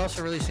game was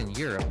also released in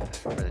Europe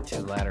for the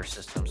two latter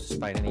systems,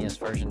 despite NES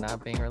version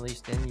not being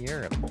released in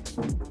Europe.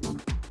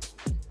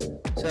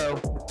 So,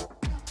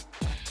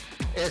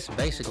 it's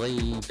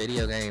basically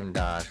video game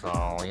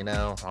dodgeball,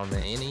 on the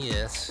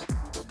NES.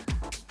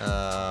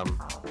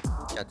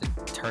 Got the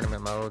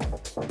tournament mode,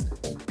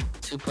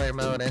 two-player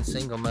mode, and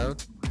single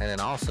mode, and then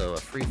also a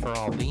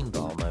free-for-all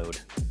beanball mode,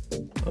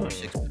 where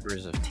 6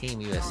 members of Team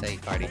USA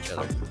fight each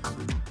other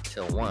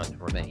till one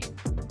remains.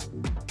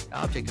 The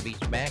object of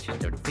each match is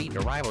to defeat the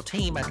rival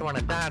team by throwing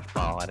a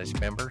dodgeball at its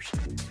members.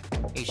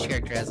 Each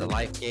character has a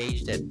life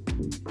gauge that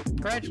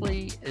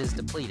gradually is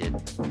depleted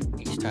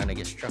each time they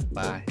get struck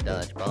by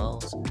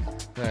dodgeballs.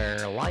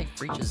 Their life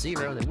reaches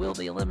 0, they will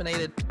be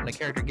eliminated when the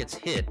character gets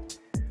hit.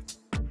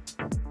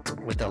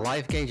 With a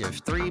life gauge of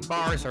 3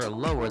 bars or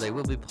lower, they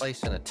will be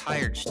placed in a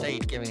tired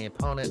state, giving the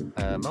opponent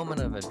a moment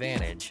of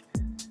advantage.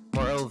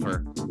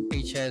 Moreover,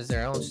 each has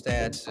their own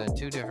stats and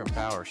 2 different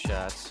power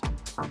shots,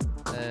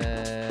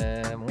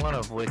 one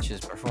of which is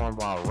performed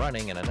while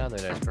running and another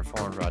that's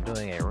performed while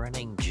doing a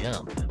running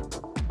jump.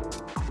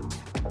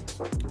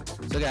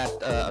 So got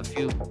a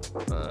few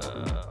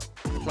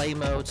play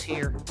modes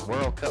here.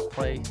 World Cup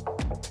play,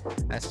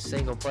 that's a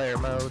single player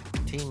mode.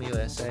 Team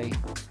USA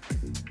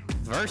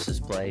versus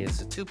play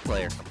is a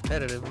 2-player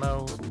competitive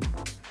mode.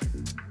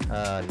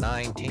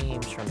 9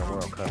 teams from the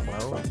World Cup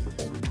mode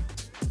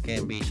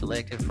can be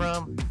selected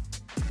from,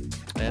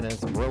 and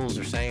its rules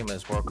are same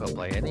as World Cup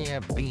play. And then you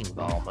have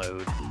Beanball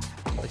mode,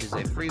 which is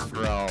a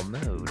free-for-all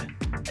mode.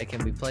 It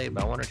can be played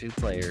by 1 or 2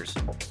 players.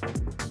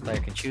 The player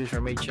can choose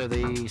from each of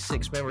the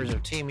 6 members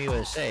of Team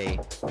USA.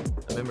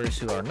 The members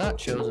who are not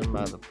chosen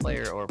by the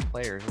player or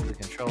players will be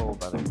controlled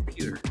by the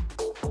computer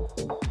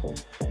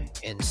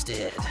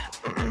instead.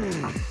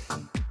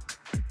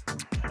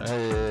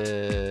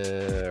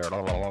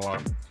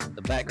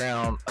 The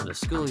background of the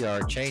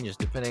schoolyard changes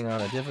depending on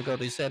the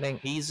difficulty setting.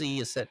 Easy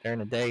is set during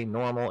the day,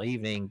 normal,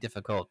 evening,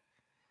 difficult,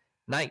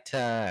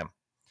 nighttime.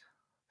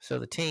 So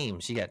the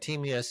teams, you got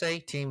Team USA,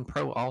 Team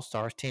Pro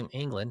All-Stars, Team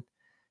England,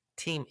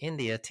 Team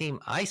India, Team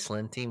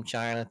Iceland, Team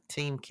China,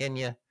 Team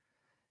Kenya,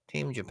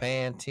 Team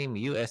Japan, Team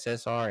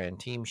USSR, and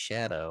Team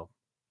Shadow.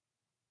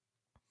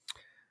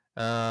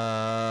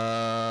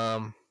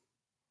 Yeah.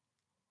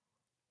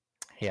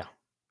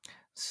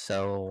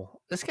 So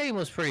this game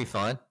was pretty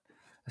fun.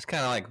 It's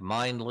kind of like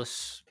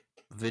mindless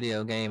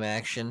video game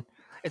action.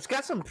 It's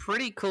got some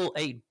pretty cool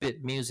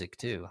 8-bit music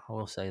too. I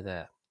will say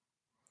that.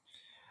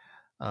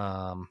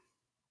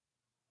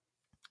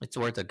 It's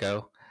worth a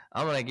go.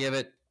 I'm gonna give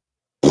it.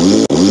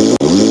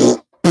 I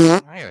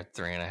give it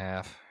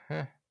 3.5.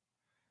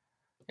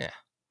 Yeah.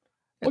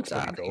 Looks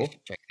It's, pretty cool.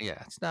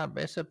 Yeah, it's not.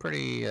 It's a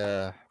pretty I'm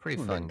a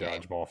fun big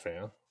game. Dodgeball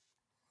fan.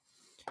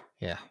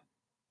 Yeah,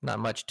 not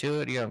much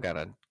to it. You don't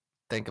gotta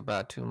think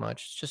about too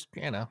much. It's just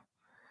pure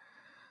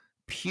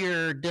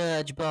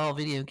Dodgeball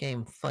video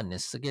game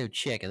funness. So go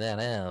check that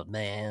out,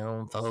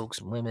 man,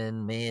 folks,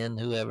 women, men,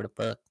 whoever the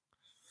fuck.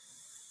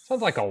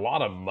 Sounds like a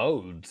lot of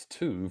modes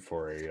too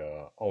for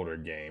a older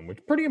game, which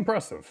is pretty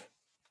impressive.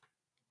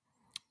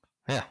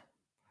 Yeah.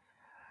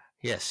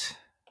 Yes.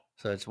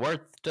 So it's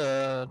worth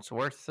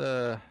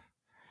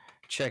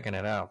checking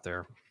it out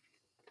there.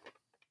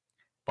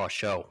 For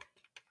sure.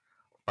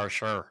 For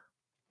sure.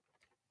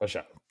 A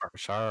shot. For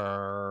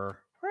sure.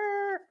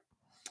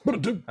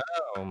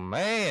 Oh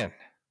man.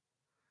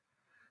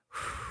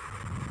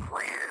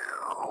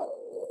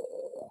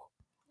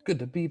 Good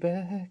to be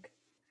back.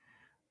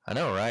 I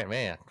know, right,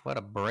 man? What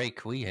a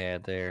break we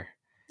had there.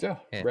 Yeah,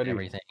 And ready.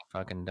 everything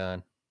fucking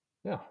done.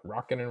 Yeah,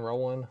 rocking and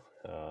rolling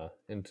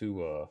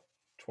into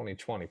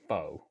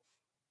 2024.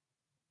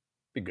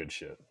 Be good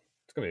shit.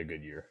 It's gonna be a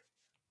good year.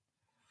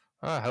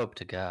 I hope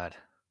to God.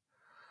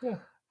 Yeah.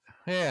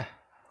 Yeah.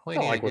 We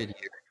Felt need like a good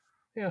year.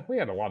 Yeah, we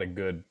had a lot of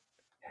good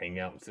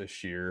hangouts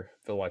this year.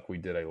 Feel like we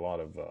did a lot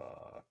of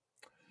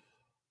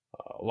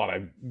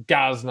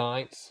guys'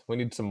 nights. We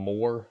need some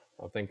more.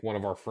 I think one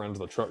of our friends,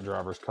 the truck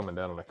driver, is coming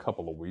down in a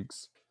couple of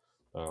weeks.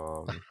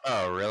 Oh,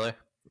 really?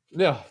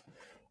 Yeah,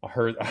 I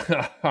heard.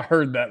 I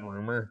heard that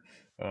rumor.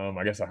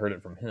 I guess I heard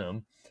it from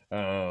him.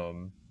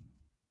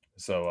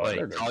 So What,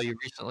 did he call you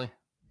recently?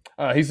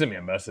 he sent me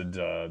a message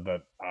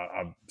that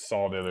I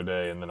saw the other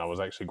day, and then I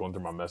was actually going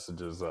through my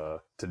messages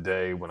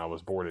today when I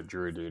was bored at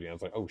jury duty. I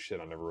was like, "Oh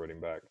shit, I never wrote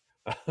him back."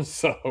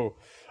 So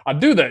I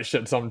do that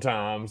shit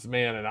sometimes,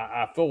 man, and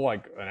I feel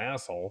like an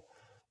asshole.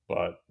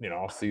 But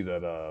I'll see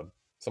that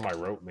somebody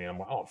wrote me, and I'm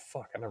like, "Oh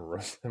fuck, I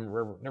never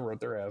wrote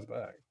their ass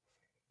back."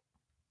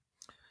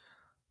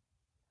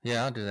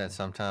 Yeah, I'll do that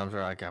sometimes.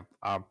 Or like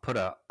I'll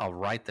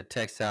write the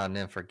text out and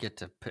then forget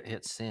to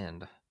hit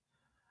send or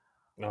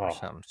Oh,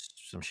 some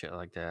shit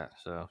like that.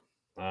 So,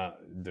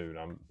 dude,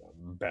 I'm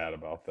bad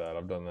about that.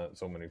 I've done that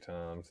so many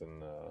times,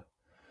 and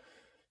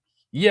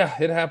yeah,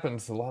 it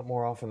happens a lot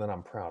more often than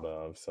I'm proud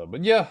of. So,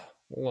 but yeah,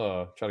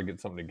 we'll try to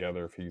get something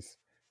together if he's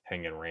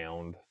hanging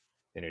around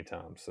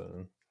anytime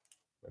soon.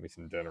 Maybe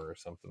some dinner or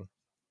something.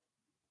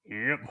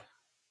 Yep.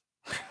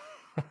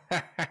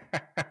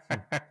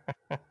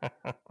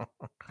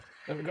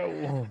 There we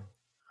go.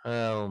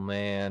 oh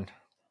man,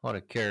 what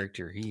a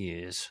character he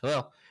is.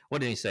 Well, what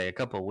did he say? A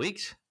couple of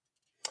weeks?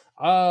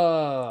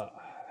 I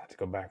have to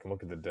go back and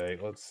look at the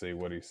date. Let's see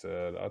what he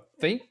said. I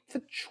think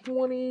the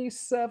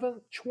 27th,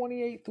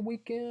 28th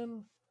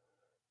weekend.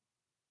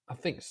 I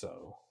think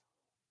so.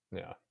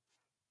 Yeah,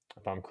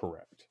 if I'm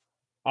correct.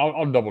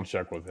 I'll double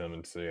check with him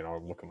and see, and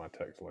I'll look at my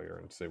text later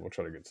and see. We'll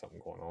try to get something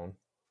going on.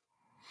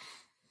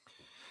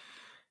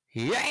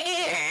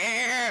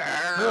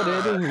 Yeah. What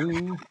did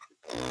he?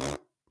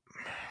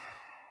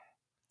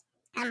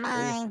 I'm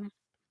on.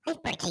 He's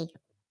pretty.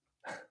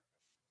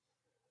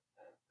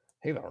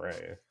 He's all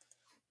right.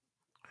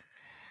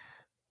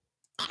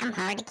 I'm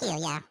hard to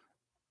kill, yeah.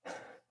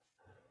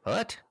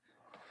 What?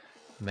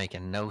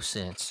 Making no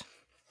sense.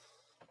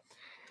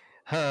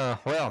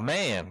 Well,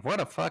 man, what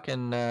a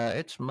fucking.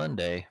 It's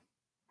Monday.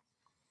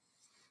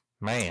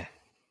 Man,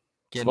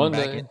 getting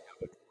back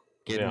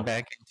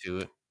into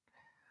it.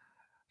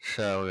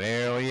 So,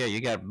 hell yeah, you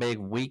got big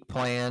week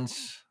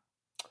plans.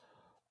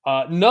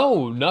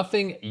 No,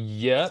 nothing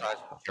yet.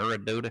 You're a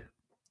dude.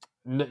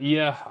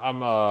 Yeah,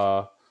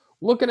 I'm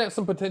looking at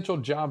some potential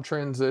job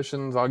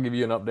transitions. I'll give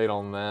you an update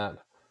on that.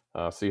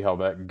 See how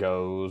that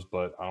goes,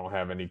 but I don't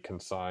have any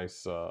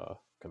concise. I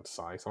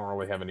don't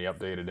really have any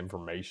updated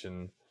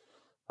information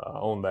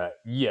on that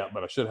yet,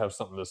 but I should have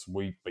something this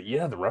week. But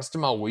yeah, the rest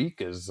of my week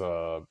is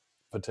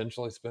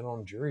potentially spent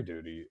on jury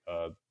duty.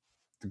 The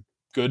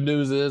good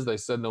news is they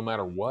said no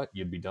matter what,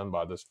 you'd be done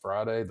by this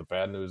Friday. The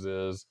bad news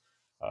is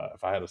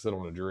if I had to sit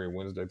on a jury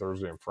Wednesday,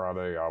 Thursday, and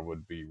Friday, I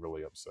would be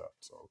really upset.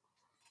 So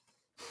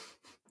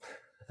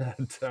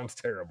that sounds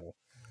terrible.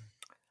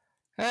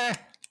 That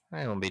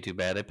won't be too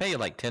bad. They pay you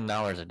like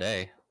 $10 a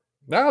day.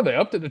 No, they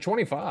upped it to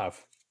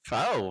 25.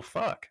 Oh,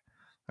 fuck.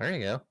 There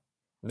you go.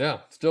 Yeah,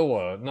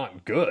 still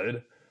not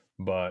good,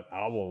 but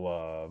I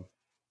will.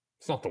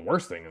 It's not the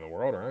worst thing in the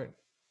world, right?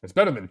 It's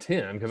better than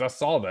 10 because I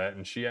saw that,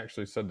 and she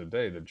actually said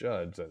today, the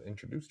judge that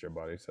introduced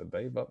everybody said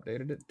they've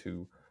updated it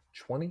to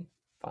 $25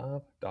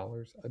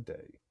 a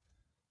day.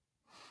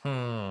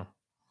 So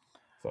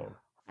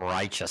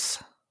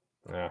righteous.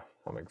 yeah,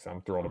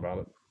 I'm thrilled about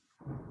it.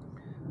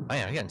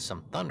 Man, I'm getting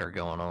some thunder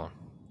going on.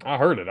 I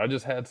heard it. I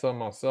just had some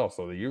myself,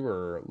 so you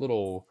were a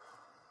little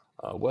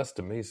west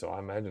of me, so I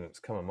imagine it's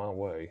coming my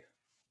way.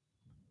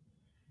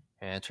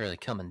 Yeah, it's really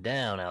coming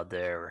down out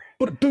there.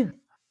 But dude,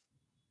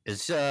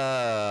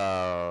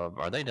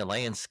 Are they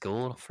delaying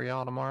school for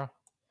y'all tomorrow?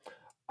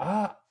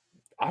 I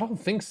don't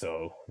think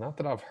so. Not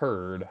that I've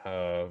heard.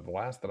 The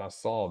last that I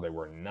saw, they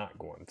were not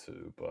going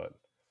to, but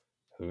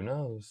who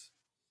knows?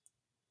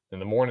 In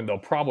the morning, they'll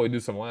probably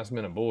do some last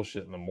minute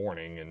bullshit in the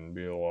morning and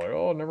be like,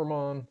 "Oh, never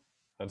mind."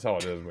 That's how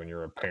it is when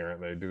you're a parent.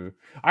 They do.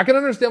 I can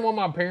understand why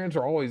my parents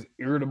are always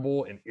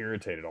irritable and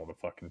irritated all the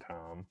fucking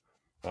time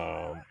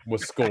with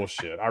school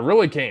shit. I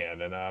really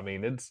can, and I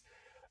mean, it's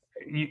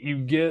you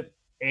get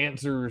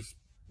answers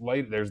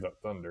late. There's that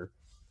thunder.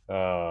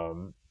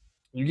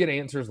 You get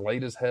answers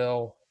late as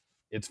hell.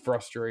 It's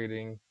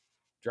frustrating.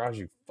 Drives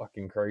you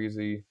fucking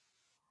crazy.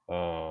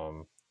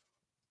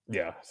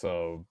 Yeah.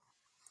 So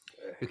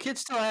Do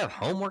kids still have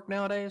homework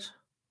nowadays?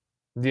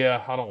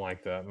 yeah, I don't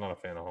like that. I'm not a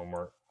fan of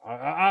homework.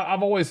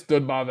 I've always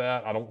stood by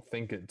that. I don't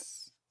think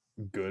it's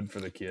good for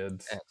the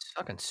kids. It's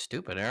fucking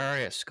stupid. They're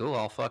already at school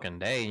all fucking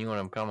day, and you want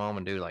them to come home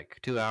and do like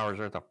 2 hours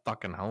worth of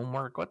fucking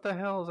homework? What the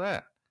hell is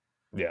that?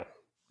 Yeah,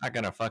 Not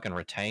gonna fucking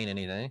retain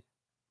anything.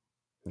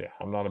 yeah,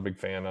 I'm not a big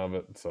fan of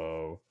it.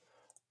 So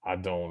I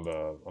don't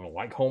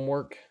like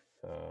homework.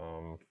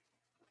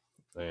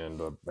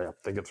 And I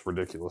think it's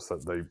ridiculous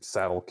that they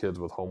saddle kids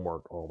with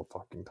homework all the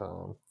fucking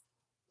time.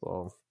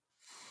 So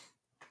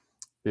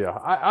yeah,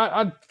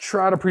 I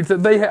try to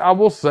pretend I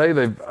will say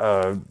they've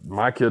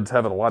my kids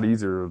have it a lot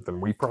easier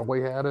than we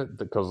probably had it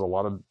because a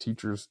lot of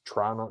teachers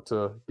try not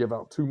to give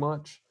out too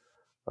much,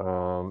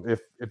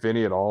 if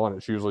any at all, and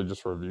it's usually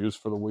just reviews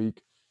for the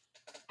week.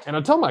 And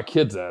I tell my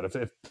kids that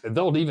if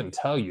they'll even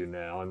tell you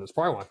now, and it's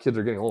probably why kids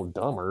are getting a little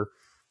dumber.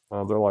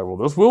 They're like, well,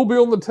 this will be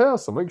on the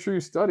test, so make sure you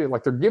study it.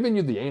 Like they're giving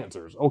you the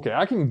answers. Okay,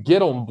 I can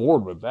get on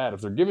board with that.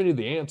 If they're giving you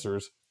the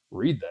answers,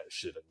 read that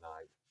shit at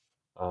night.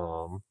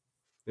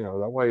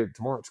 That way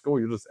tomorrow at school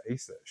you just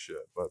ace that shit.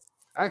 But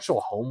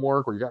actual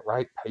homework where you got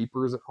write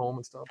papers at home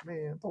and stuff,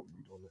 man, don't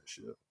be doing that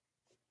shit.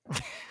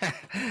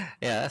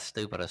 Yeah, that's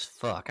stupid as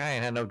fuck. I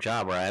ain't had no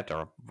job where I have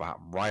to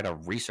write a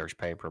research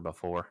paper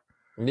before.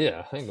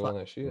 Yeah, I ain't doing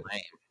that shit.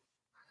 Lame.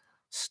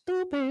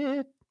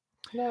 Stupid.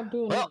 Not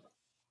doing Well, it.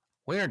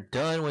 we're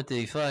done with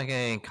the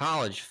fucking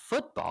college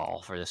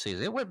football for the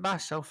season. It went by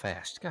so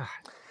fast. God,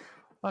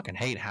 fucking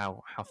hate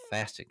how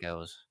fast it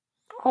goes.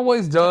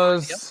 Always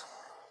does.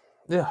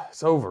 Yeah,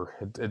 it's over.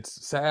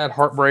 It's sad,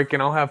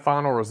 heartbreaking. I'll have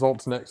final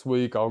results next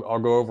week. I'll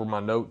go over my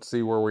notes,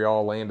 see where we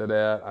all landed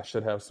at. I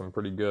should have some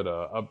pretty good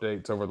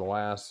updates over the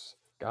last,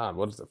 God,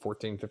 what is it,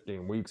 14,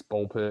 15 weeks,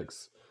 bowl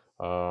picks.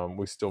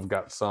 We still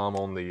got some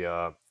on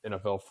the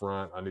NFL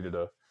front. I needed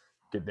to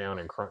get down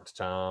in crunch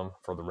time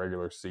for the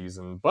regular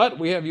season. But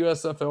we have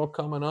USFL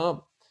coming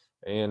up.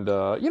 And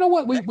you know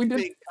what? We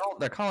did.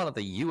 They're calling it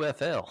the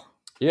UFL.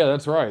 Yeah,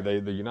 that's right.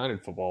 The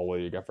United Football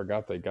League. I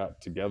forgot they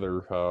got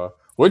together,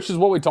 which is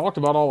what we talked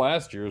about all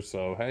last year.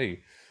 So,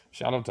 hey,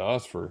 shout out to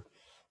us for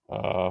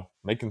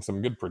making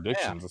some good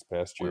predictions this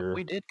past year.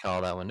 We did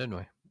call that one,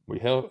 didn't we?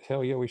 Hell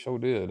yeah, we sure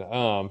did.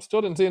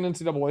 Still didn't see an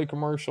NCAA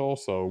commercial,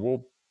 so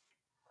we'll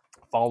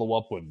follow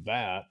up with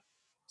that.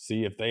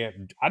 See if they have,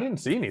 I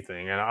didn't see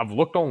anything, and I've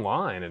looked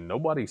online, and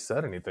nobody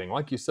said anything.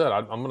 Like you said,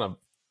 I'm going to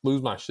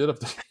lose my shit if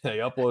they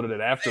uploaded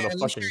it after the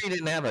fucking... You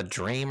didn't have a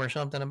dream or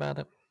something about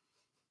it?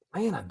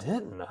 Man, I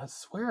didn't. I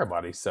swear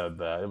everybody said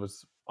that. It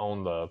was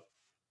on the...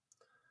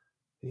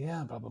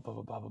 Yeah, blah, blah, blah,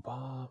 blah, blah, blah,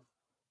 blah.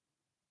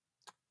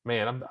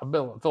 Man, I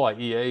feel like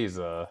EA's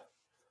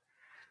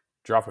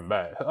dropping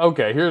back.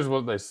 Okay, here's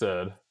what they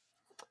said.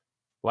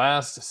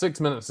 Last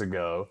 6 minutes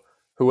ago,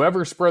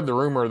 whoever spread the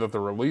rumor that the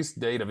release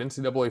date of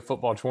NCAA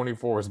Football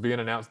 24 was being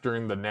announced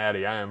during the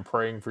Natty, I am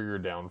praying for your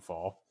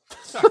downfall.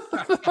 Some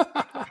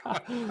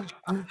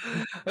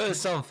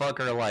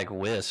fucker like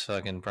Whis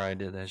fucking probably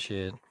did that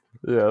shit.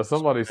 Yeah,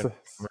 somebody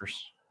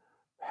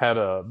had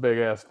a big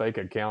ass fake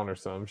account or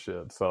some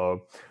shit.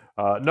 So,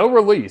 no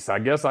release. I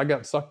guess I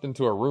got sucked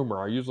into a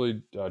rumor. I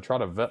usually try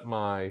to vet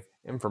my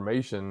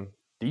information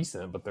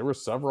decent, but there were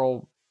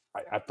several.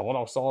 I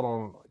thought I saw it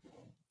on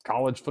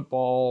College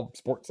Football,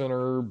 Sports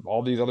Center,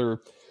 all these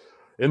other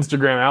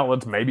Instagram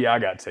outlets. Maybe I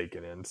got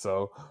taken in.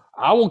 So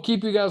I will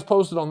keep you guys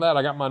posted on that.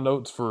 I got my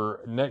notes for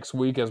next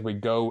week as we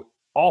go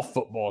off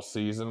football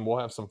season. We'll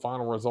have some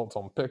final results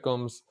on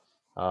pick'ems.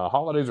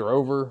 Holidays are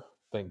over.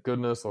 Thank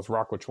goodness. Let's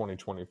rock with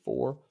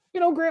 2024.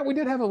 Grant, we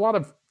did have a lot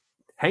of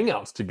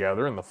hangouts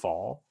together in the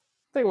fall.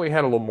 I think we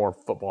had a little more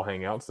football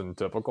hangouts than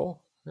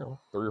typical. 3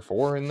 or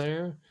 4 in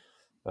there.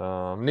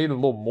 Need a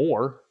little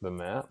more than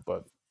that,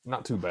 but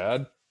not too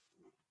bad.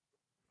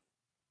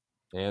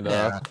 And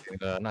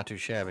not too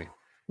shabby.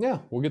 Yeah,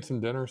 we'll get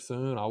some dinner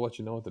soon. I'll let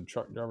you know what the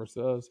truck driver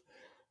says.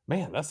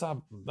 Man, that's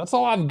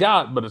all I've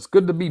got, but it's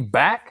good to be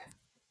back.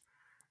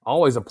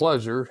 Always a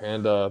pleasure,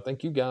 and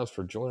thank you guys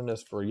for joining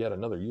us for yet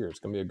another year. It's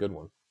going to be a good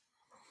one.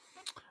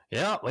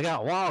 Yeah, we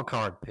got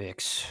wildcard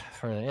picks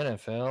for the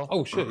NFL.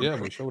 Oh, shit, yeah,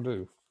 we sure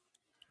do.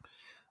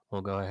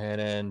 We'll go ahead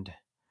and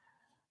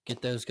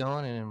get those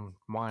going and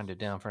wind it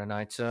down for a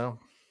night. So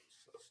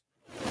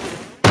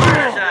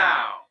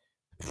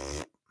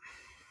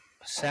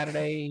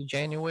Saturday,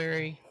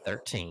 January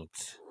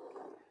 13th,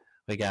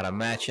 we got a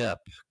matchup: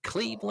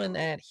 Cleveland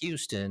at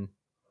Houston.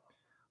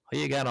 Who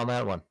you got on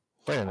that one?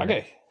 Wait a minute.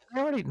 Okay.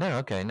 Already? No.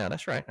 Okay. No,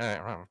 that's right. All right.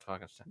 I'm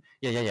talking.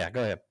 Yeah.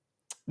 Go ahead.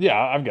 Yeah,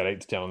 I've got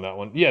 8-10 on that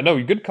one. Yeah,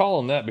 no, good call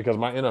on that because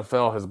my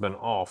NFL has been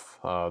off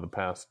the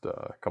past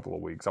couple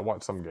of weeks. I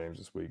watched some games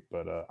this week,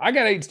 but I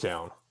got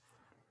 8-10.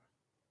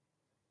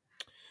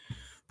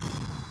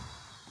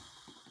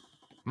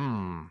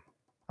 I'm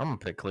gonna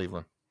pick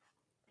Cleveland.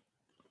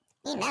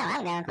 You know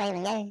I'm going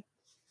Cleveland,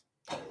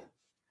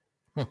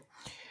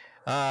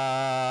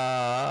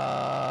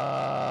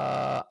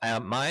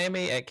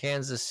 Miami at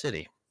Kansas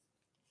City.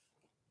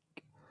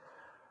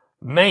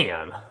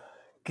 Man,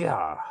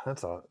 God,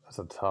 that's a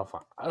tough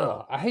one.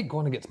 I hate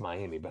going against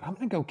Miami, but I'm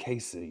gonna go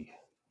KC.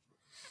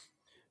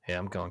 Yeah,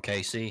 I'm going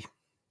KC.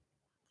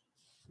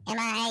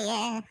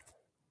 MIA.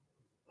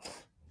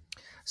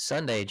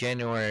 Sunday,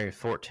 January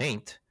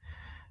 14th,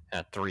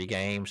 at 3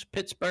 games.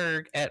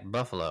 Pittsburgh at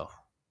Buffalo.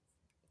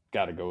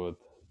 Got to go with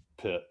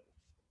Pitt.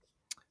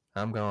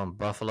 I'm going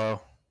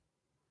Buffalo.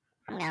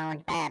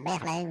 I'm going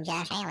Buffalo,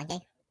 Josh Allen, too.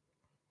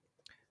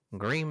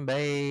 Green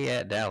Bay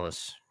at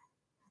Dallas.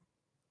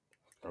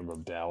 I'll go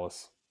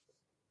Dallas.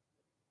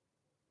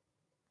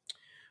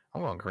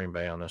 I'm going Green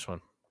Bay on this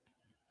one.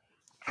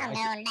 I'm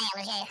going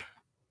Dallas, yeah.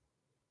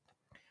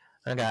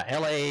 I got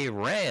LA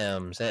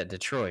Rams at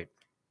Detroit.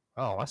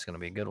 Oh, that's going to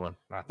be a good one.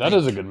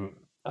 That's a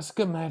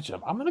good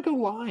matchup. I'm going to go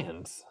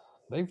Lions.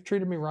 They've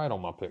treated me right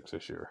on my picks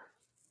this year.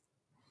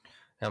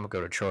 I'm going to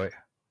go Detroit.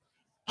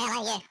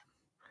 LA, yeah.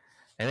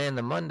 And then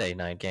the Monday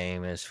night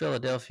game is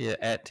Philadelphia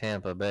at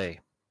Tampa Bay.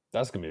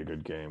 That's going to be a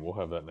good game. We'll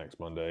have that next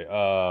Monday.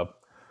 God,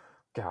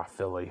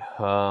 Philly.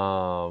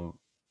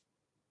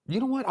 You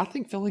know what? I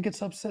think Philly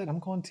gets upset. I'm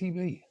going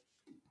TV.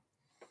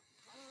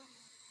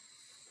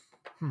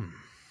 I'm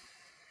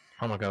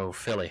going to go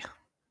Philly.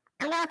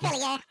 I'm going Philly,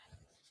 yeah.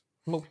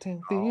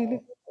 Motown Philly.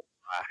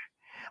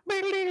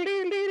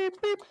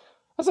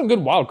 That's some good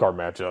wild card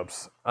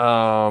matchups.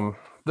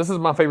 This is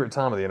my favorite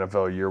time of the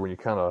NFL year when you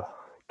kind of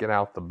get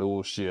out the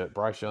bullshit.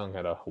 Bryce Young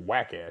had a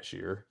whack-ass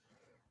year.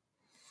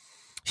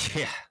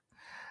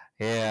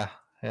 Yeah,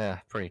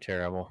 pretty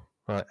terrible.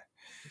 But,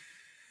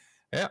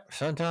 yeah,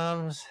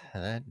 sometimes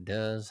that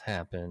does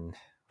happen.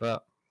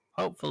 But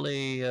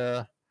hopefully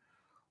they'll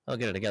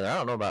get it together. I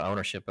don't know about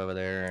ownership over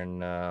there,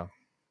 and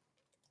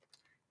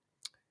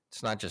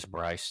it's not just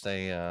Bryce.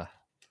 They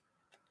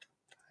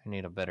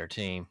need a better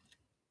team.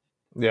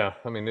 Yeah,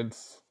 I mean,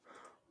 it's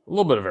a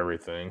little bit of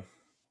everything.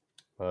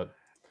 But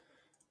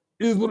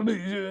it is what it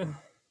is, yeah.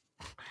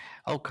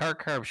 Oh,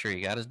 Kirk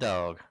Herbstreit got his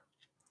dog.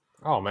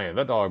 Oh, man,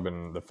 that dog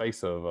been the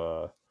face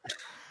of...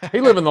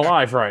 he living the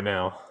life right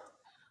now.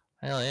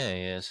 Hell yeah,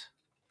 he is.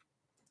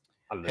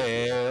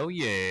 Hell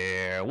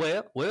yeah.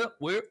 Well.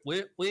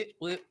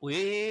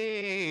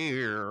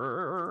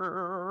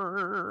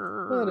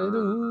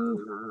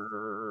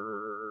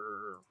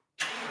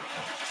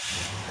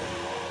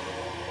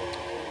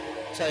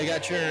 So you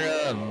got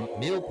your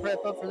meal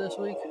prep up for this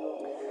week?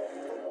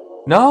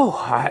 No,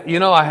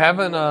 I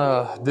haven't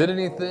did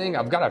anything.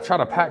 I've got to try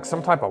to pack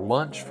some type of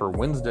lunch for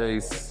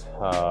Wednesday's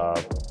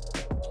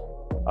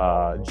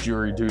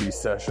jury duty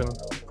session.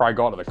 Probably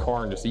go out to the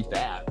car and just eat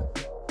that.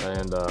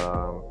 And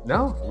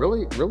no,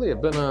 really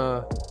have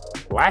been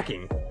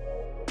lacking.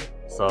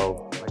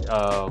 So,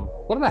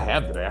 what did I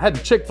have today? I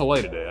had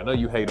Chick-fil-A today. I know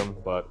you hate them,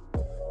 but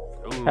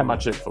I had my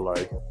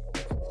Chick-fil-A.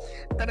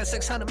 That is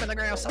 600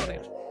 milligrams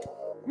sodium.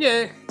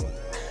 Yeah.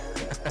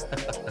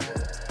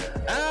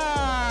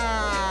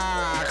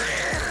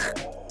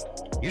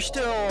 You're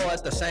still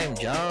at the same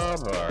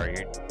job, or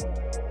you?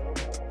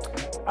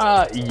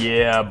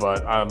 Yeah,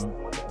 but I'm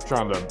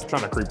trying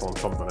to creep on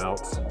something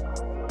else.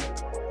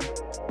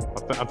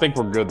 I think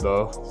we're good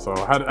though. So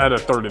I had a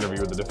third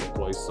interview with a different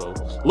place. So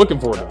looking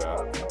forward to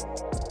that.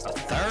 A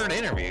third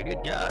interview,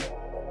 good God.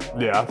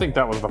 Yeah, I think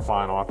that was the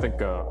final. I think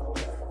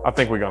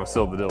we're gonna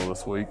seal the deal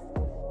this week.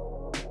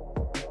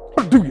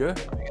 Do you? Are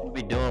you gonna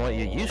be doing what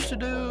you used to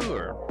do,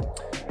 or?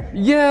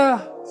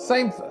 Yeah,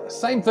 same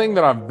thing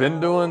that I've been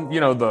doing.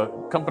 The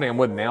company I'm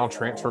with now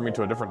transferred me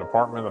to a different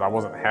department that I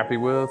wasn't happy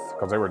with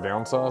because they were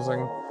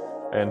downsizing,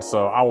 and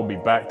so I will be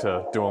back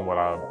to doing what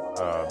I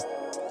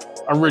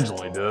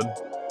originally did.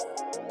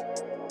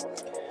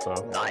 So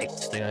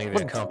Nice. They're gonna give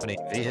you a company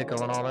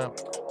vehicle and all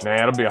that. Nah,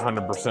 it'll be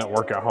 100%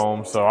 work at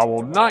home. So I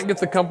will not get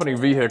the company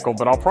vehicle,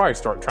 but I'll probably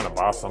start trying to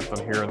buy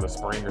something here in the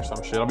spring or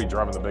some shit. I'll be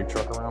driving the big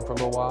truck around for a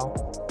little while.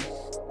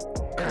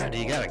 Do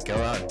you gotta go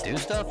out and do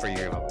stuff, or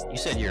you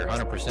said you're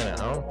 100% at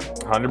home?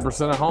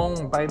 100% at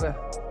home, baby.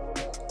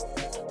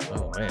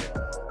 Oh man.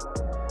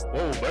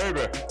 Oh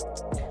baby.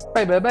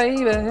 Baby,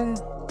 baby. I'm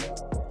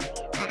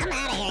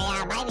out of here,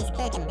 y'all. Baby's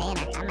cooking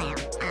dinner. I'm out.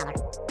 Holler.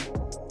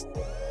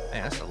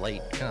 Man, that's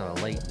kind of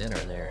a late dinner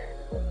there.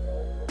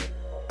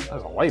 That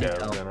was a late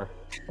ass dinner.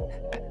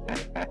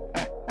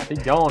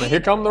 Keep going.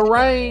 Here come the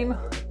rain.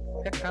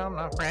 Here come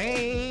the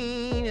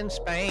rain in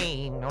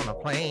Spain on a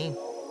plane.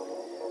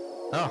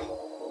 Oh.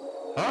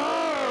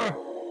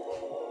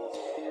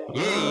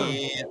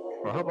 Yeah.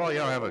 Well, I hope all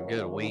y'all have a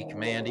good week,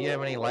 man. Do you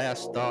have any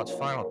last thoughts,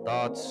 final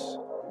thoughts,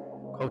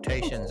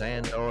 quotations,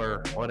 and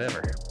or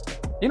whatever?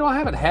 You know, I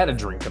haven't had a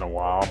drink in a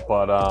while,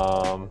 but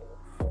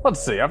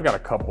let's see. I've got a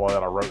couple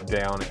that I wrote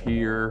down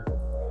here.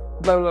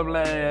 Blah, blah,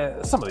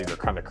 blah. Some of these are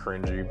kind of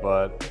cringy,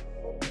 but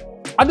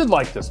I did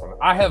like this one.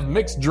 I have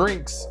mixed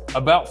drinks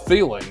about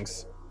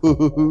feelings. I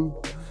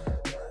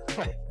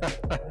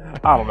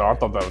don't know. I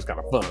thought that was kind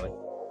of funny.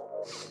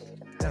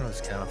 That was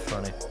kind of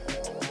funny.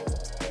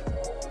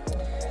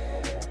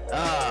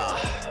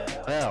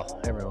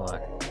 Well,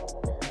 everyone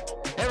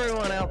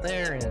out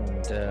there,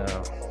 and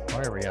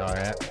wherever you are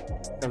at,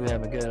 hope you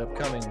have a good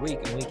upcoming week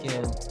and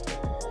weekend.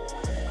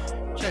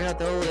 Check out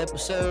the old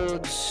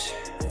episodes.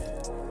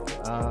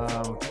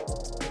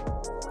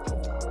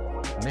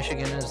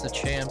 Michigan is the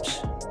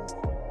champs.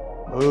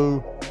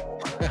 Oh.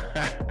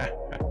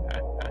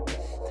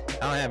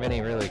 I don't have any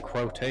really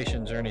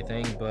quotations or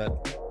anything, but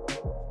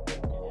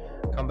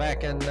come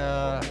back and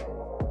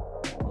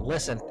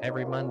listen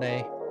every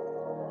Monday,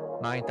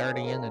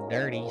 9:30 in the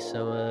dirty.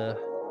 So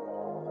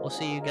we'll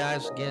see you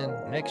guys again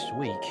next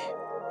week.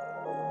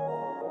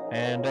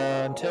 And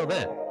until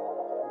then,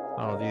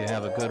 all of you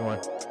have a good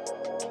one.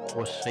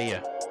 We'll see you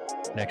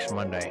next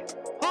Monday.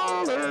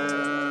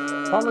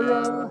 Holler!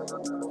 Holler!